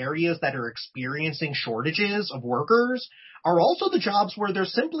of the areas that are experiencing shortages of workers are also the jobs where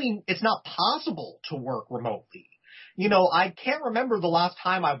it's not possible to work remotely. I can't remember the last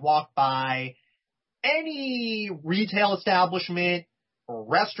time I've walked by any retail establishment or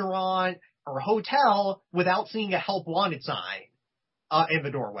restaurant or hotel without seeing a help wanted sign in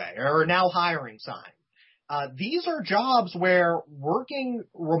the doorway or a now hiring sign. These are jobs where working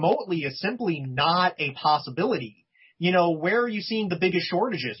remotely is simply not a possibility. Where are you seeing the biggest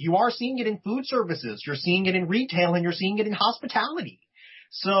shortages? You are seeing it in food services, you're seeing it in retail, and you're seeing it in hospitality.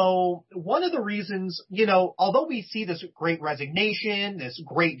 So one of the reasons, although we see this great resignation, this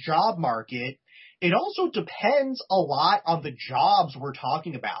great job market, it also depends a lot on the jobs we're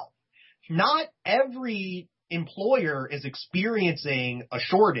talking about. Not every employer is experiencing a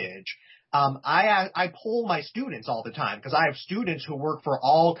shortage. I poll my students all the time because I have students who work for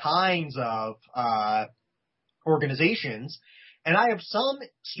all kinds of organizations. And I have some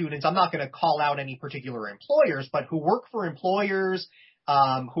students, I'm not going to call out any particular employers, but who work for employers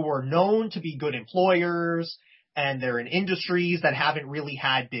who are known to be good employers, and they're in industries that haven't really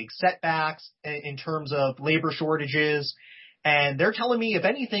had big setbacks in terms of labor shortages. And they're telling me, if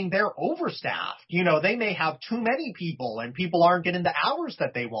anything, they're overstaffed. They may have too many people and people aren't getting the hours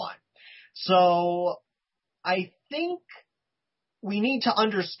that they want. So I think we need to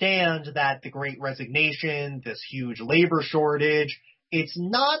understand that the Great Resignation, this huge labor shortage, it's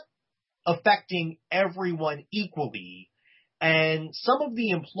not affecting everyone equally. And some of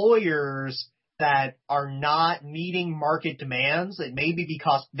the employers that are not meeting market demands, it may be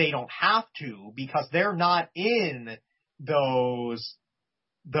because they don't have to, because they're not in those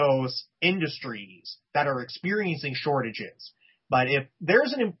industries that are experiencing shortages. But if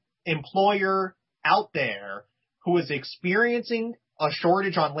there's an employer out there who is experiencing a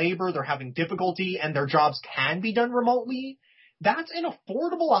shortage on labor, they're having difficulty, and their jobs can be done remotely, that's an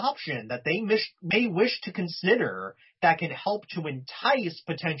affordable option that they may wish to consider that can help to entice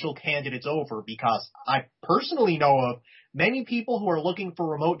potential candidates over, because I personally know of many people who are looking for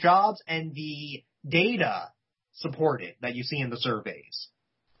remote jobs, and the data support it that you see in the surveys.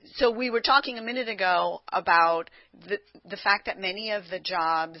 So we were talking a minute ago about the fact that many of the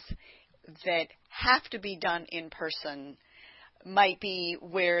jobs that have to be done in person might be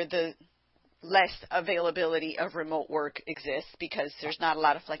where the less availability of remote work exists because there's not a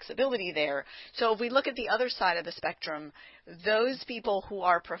lot of flexibility there. So if we look at the other side of the spectrum, those people who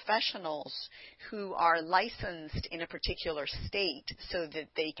are professionals who are licensed in a particular state so that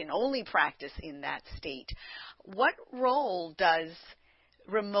they can only practice in that state, what role does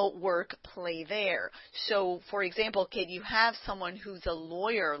remote work play there? So, for example, can you have someone who's a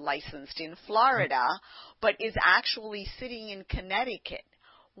lawyer licensed in Florida but is actually sitting in Connecticut?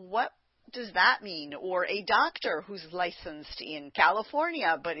 What does that mean? Or a doctor who's licensed in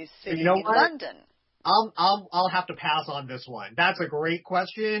California but is sitting in London? I'll have to pass on this one. That's a great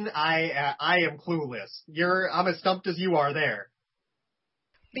question. I am clueless. I'm as stumped as you are there.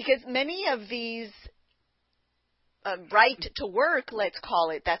 Because many of these right to work, let's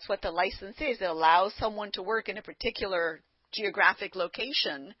call it, that's what the license is. It allows someone to work in a particular geographic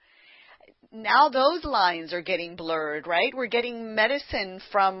location. Now those lines are getting blurred, right? We're getting medicine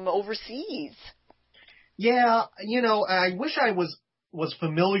from overseas. Yeah, I wish I was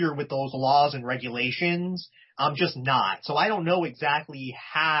familiar with those laws and regulations. I'm just not. So I don't know exactly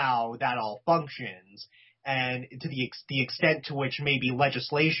how that all functions, and to the extent to which maybe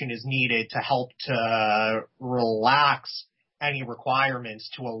legislation is needed to help to relax any requirements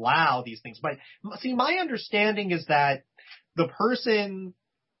to allow these things. But see, my understanding is that their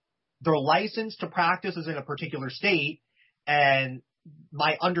license to practice is in a particular state, and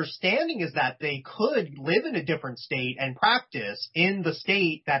my understanding is that they could live in a different state and practice in the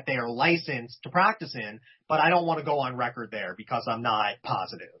state that they are licensed to practice in, but I don't want to go on record there because I'm not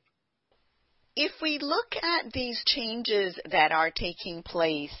positive. If we look at these changes that are taking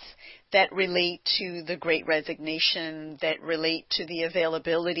place that relate to the Great Resignation, that relate to the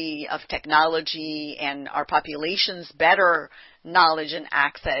availability of technology and our population's better knowledge and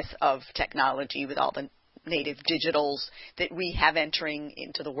access of technology with all the native digitals that we have entering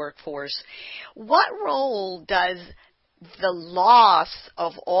into the workforce, what role does the loss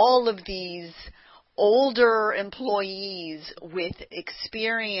of all of these older employees with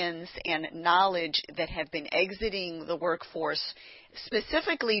experience and knowledge that have been exiting the workforce,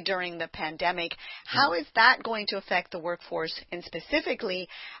 specifically during the pandemic, how is that going to affect the workforce? And specifically,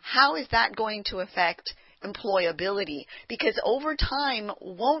 how is that going to affect employability? Because over time,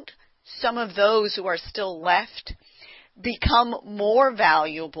 won't some of those who are still left become more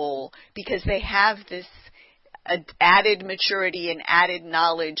valuable because they have this added maturity and added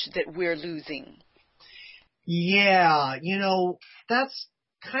knowledge that we're losing? Yeah, that's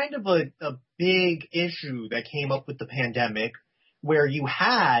kind of a big issue that came up with the pandemic, where you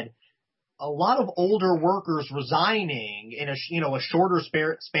had a lot of older workers resigning in a shorter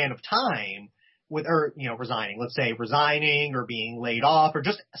span of time resigning or being laid off or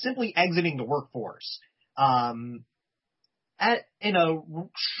just simply exiting the workforce. In a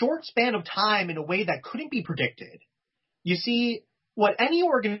short span of time in a way that couldn't be predicted. You see, what any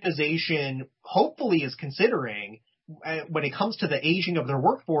organization hopefully is considering when it comes to the aging of their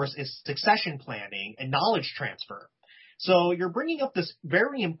workforce is succession planning and knowledge transfer. So you're bringing up this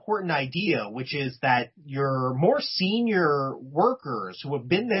very important idea, which is that your more senior workers who have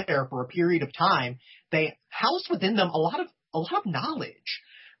been there for a period of time, they house within them a lot of knowledge.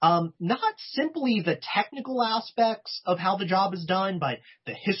 Not simply the technical aspects of how the job is done, but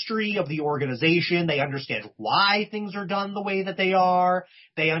the history of the organization. They understand why things are done the way that they are.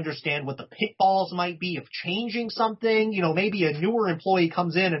 They understand what the pitfalls might be of changing something. Maybe a newer employee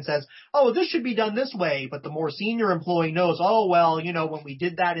comes in and says, oh, this should be done this way. But the more senior employee knows, oh, well, when we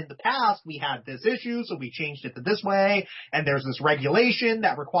did that in the past, we had this issue, so we changed it to this way. And there's this regulation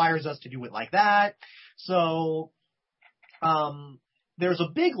that requires us to do it like that. So, there's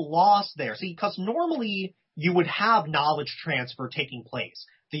a big loss there. See, because normally you would have knowledge transfer taking place.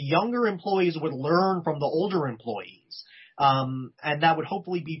 The younger employees would learn from the older employees. And that would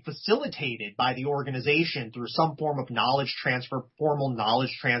hopefully be facilitated by the organization through some form of knowledge transfer, formal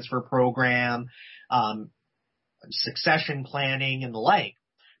knowledge transfer program, succession planning, and the like.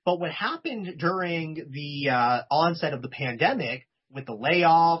 But what happened during the onset of the pandemic, with the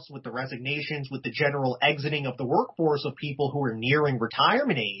layoffs, with the resignations, with the general exiting of the workforce of people who are nearing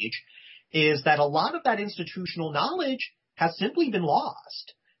retirement age, is that a lot of that institutional knowledge has simply been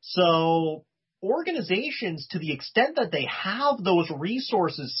lost. So organizations, to the extent that they have those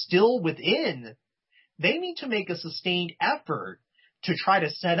resources still within, they need to make a sustained effort to try to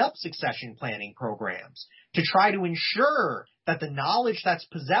set up succession planning programs, to try to ensure that the knowledge that's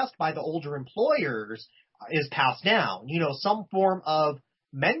possessed by the older employers is passed down. Some form of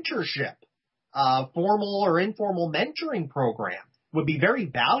mentorship, formal or informal mentoring program would be very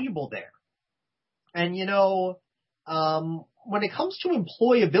valuable there. And, when it comes to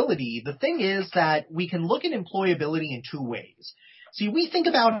employability, the thing is that we can look at employability in two ways. See, we think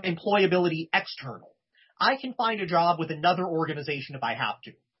about employability external. I can find a job with another organization if I have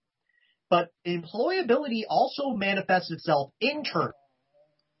to. But employability also manifests itself internally.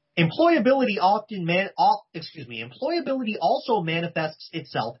 Employability also manifests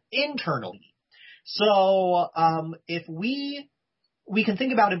itself internally. So, if we can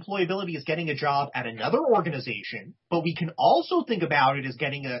think about employability as getting a job at another organization, but we can also think about it as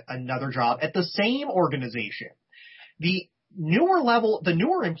getting another job at the same organization. The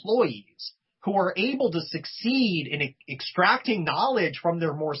newer employees who are able to succeed in extracting knowledge from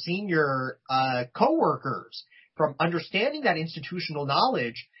their more senior coworkers, from understanding that institutional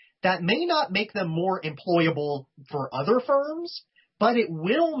knowledge, that may not make them more employable for other firms, but it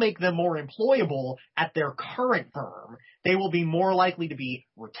will make them more employable at their current firm. They will be more likely to be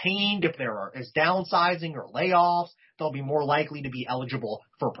retained if there is downsizing or layoffs. They'll be more likely to be eligible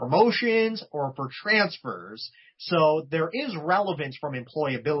for promotions or for transfers. So there is relevance from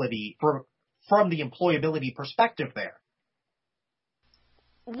employability, from the employability perspective there.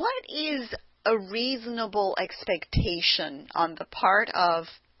 What is a reasonable expectation on the part of,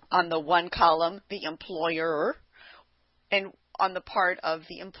 on the one column, the employer, and on the part of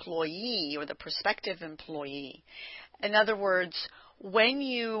the employee or the prospective employee? In other words, when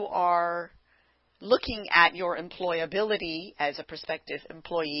you are looking at your employability as a prospective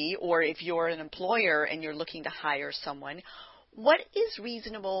employee, or if you're an employer and you're looking to hire someone, what is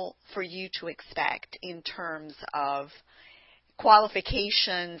reasonable for you to expect in terms of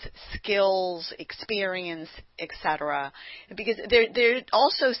qualifications, skills, experience, etc.? Because there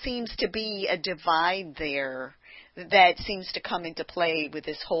also seems to be a divide there that seems to come into play with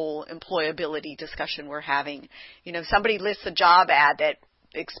this whole employability discussion we're having. If somebody lists a job ad that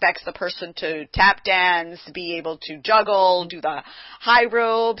expects the person to tap dance, be able to juggle, do the high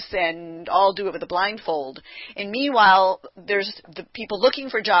ropes, and all do it with a blindfold. And meanwhile, there's the people looking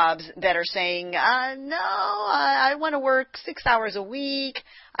for jobs that are saying, no, I want to work 6 hours a week.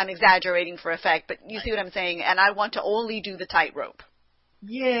 I'm exaggerating for effect, but you see what I'm saying? And I want to only do the tightrope.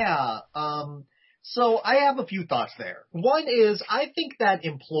 Yeah. So I have a few thoughts there. One is, I think that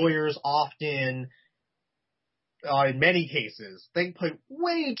employers often, in many cases, they put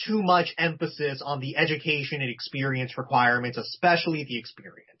way too much emphasis on the education and experience requirements, especially the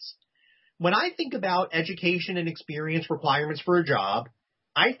experience. When I think about education and experience requirements for a job,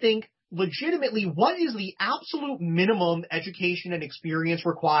 I think legitimately, what is the absolute minimum education and experience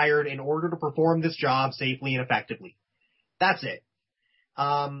required in order to perform this job safely and effectively? That's it.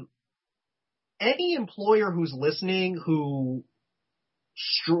 Any employer who's listening who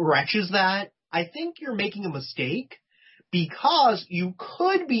stretches that, I think you're making a mistake, because you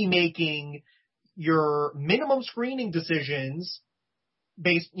could be making your minimum screening decisions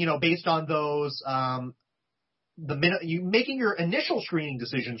based on those, making your initial screening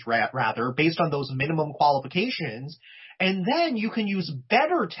decisions rather based on those minimum qualifications, and then you can use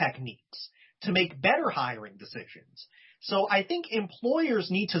better techniques to make better hiring decisions. So I think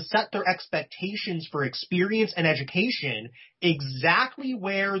employers need to set their expectations for experience and education exactly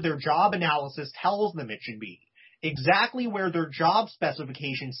where their job analysis tells them it should be, exactly where their job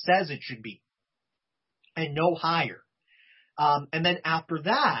specification says it should be, and no higher. And then after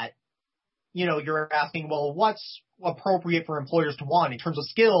that, you're asking, well, what's appropriate for employers to want in terms of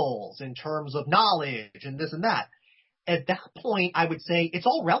skills, in terms of knowledge, and this and that. At that point, I would say it's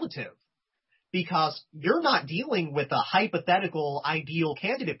all relative, because you're not dealing with a hypothetical ideal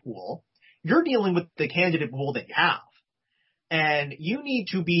candidate pool. You're dealing with the candidate pool that you have. And you need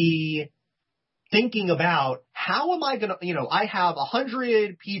to be thinking about, how am I going to, I have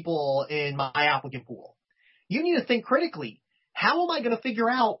 100 people in my applicant pool. You need to think critically. How am I going to figure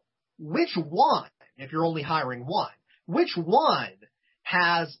out which one, if you're only hiring one, which one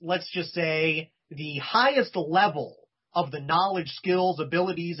has, let's just say, the highest level of the knowledge, skills,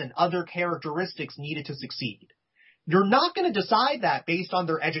 abilities, and other characteristics needed to succeed? You're not going to decide that based on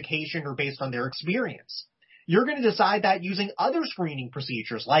their education or based on their experience. You're going to decide that using other screening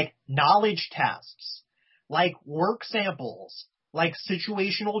procedures like knowledge tests, like work samples, like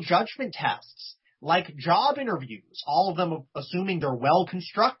situational judgment tests, like job interviews, all of them assuming they're well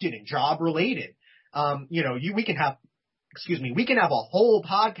constructed and job related. We can have a whole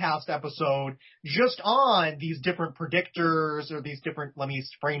podcast episode just on these different predictors, or these different, let me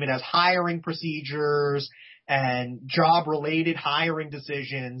frame it as hiring procedures and job related hiring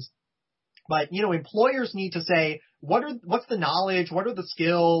decisions. But, employers need to say, what's the knowledge? What are the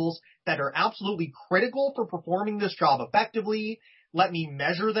skills that are absolutely critical for performing this job effectively? Let me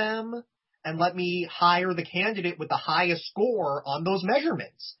measure them, and let me hire the candidate with the highest score on those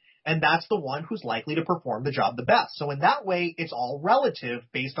measurements. And that's the one who's likely to perform the job the best. So in that way, it's all relative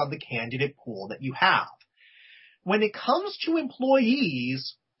based on the candidate pool that you have. When it comes to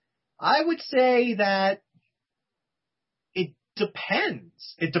employees, I would say that it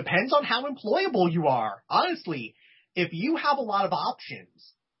depends. It depends on how employable you are. Honestly, if you have a lot of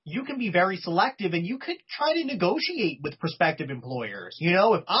options, you can be very selective, and you could try to negotiate with prospective employers.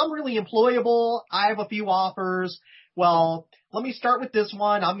 If I'm really employable, I have a few offers, well, let me start with this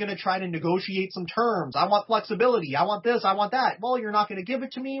one. I'm going to try to negotiate some terms. I want flexibility. I want this. I want that. Well, you're not going to give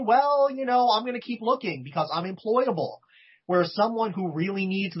it to me. Well, I'm going to keep looking because I'm employable. Whereas someone who really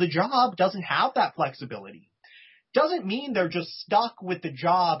needs the job doesn't have that flexibility. Doesn't mean they're just stuck with the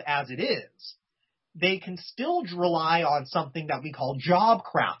job as it is. They can still rely on something that we call job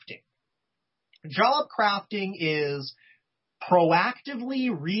crafting. Job crafting is proactively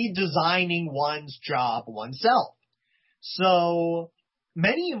redesigning one's job oneself. So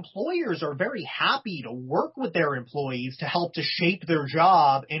many employers are very happy to work with their employees to help to shape their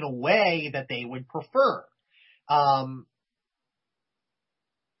job in a way that they would prefer. And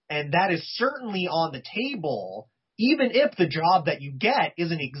that is certainly on the table. Even if the job that you get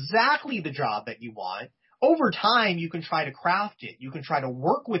isn't exactly the job that you want, over time you can try to craft it. You can try to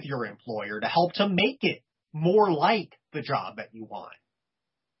work with your employer to help to make it more like the job that you want.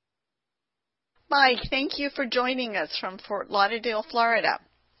 Mike, thank you for joining us from Fort Lauderdale, Florida.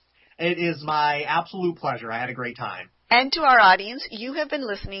 It is my absolute pleasure. I had a great time. And to our audience, you have been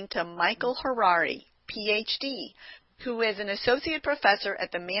listening to Michael Harari, Ph.D., who is an associate professor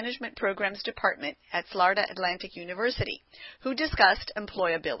at the Management Programs Department at Florida Atlantic University, who discussed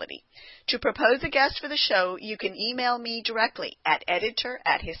employability. To propose a guest for the show, you can email me directly at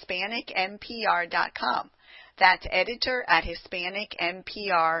editor@HispanicMPR.com. That's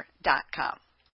editor@HispanicMPR.com.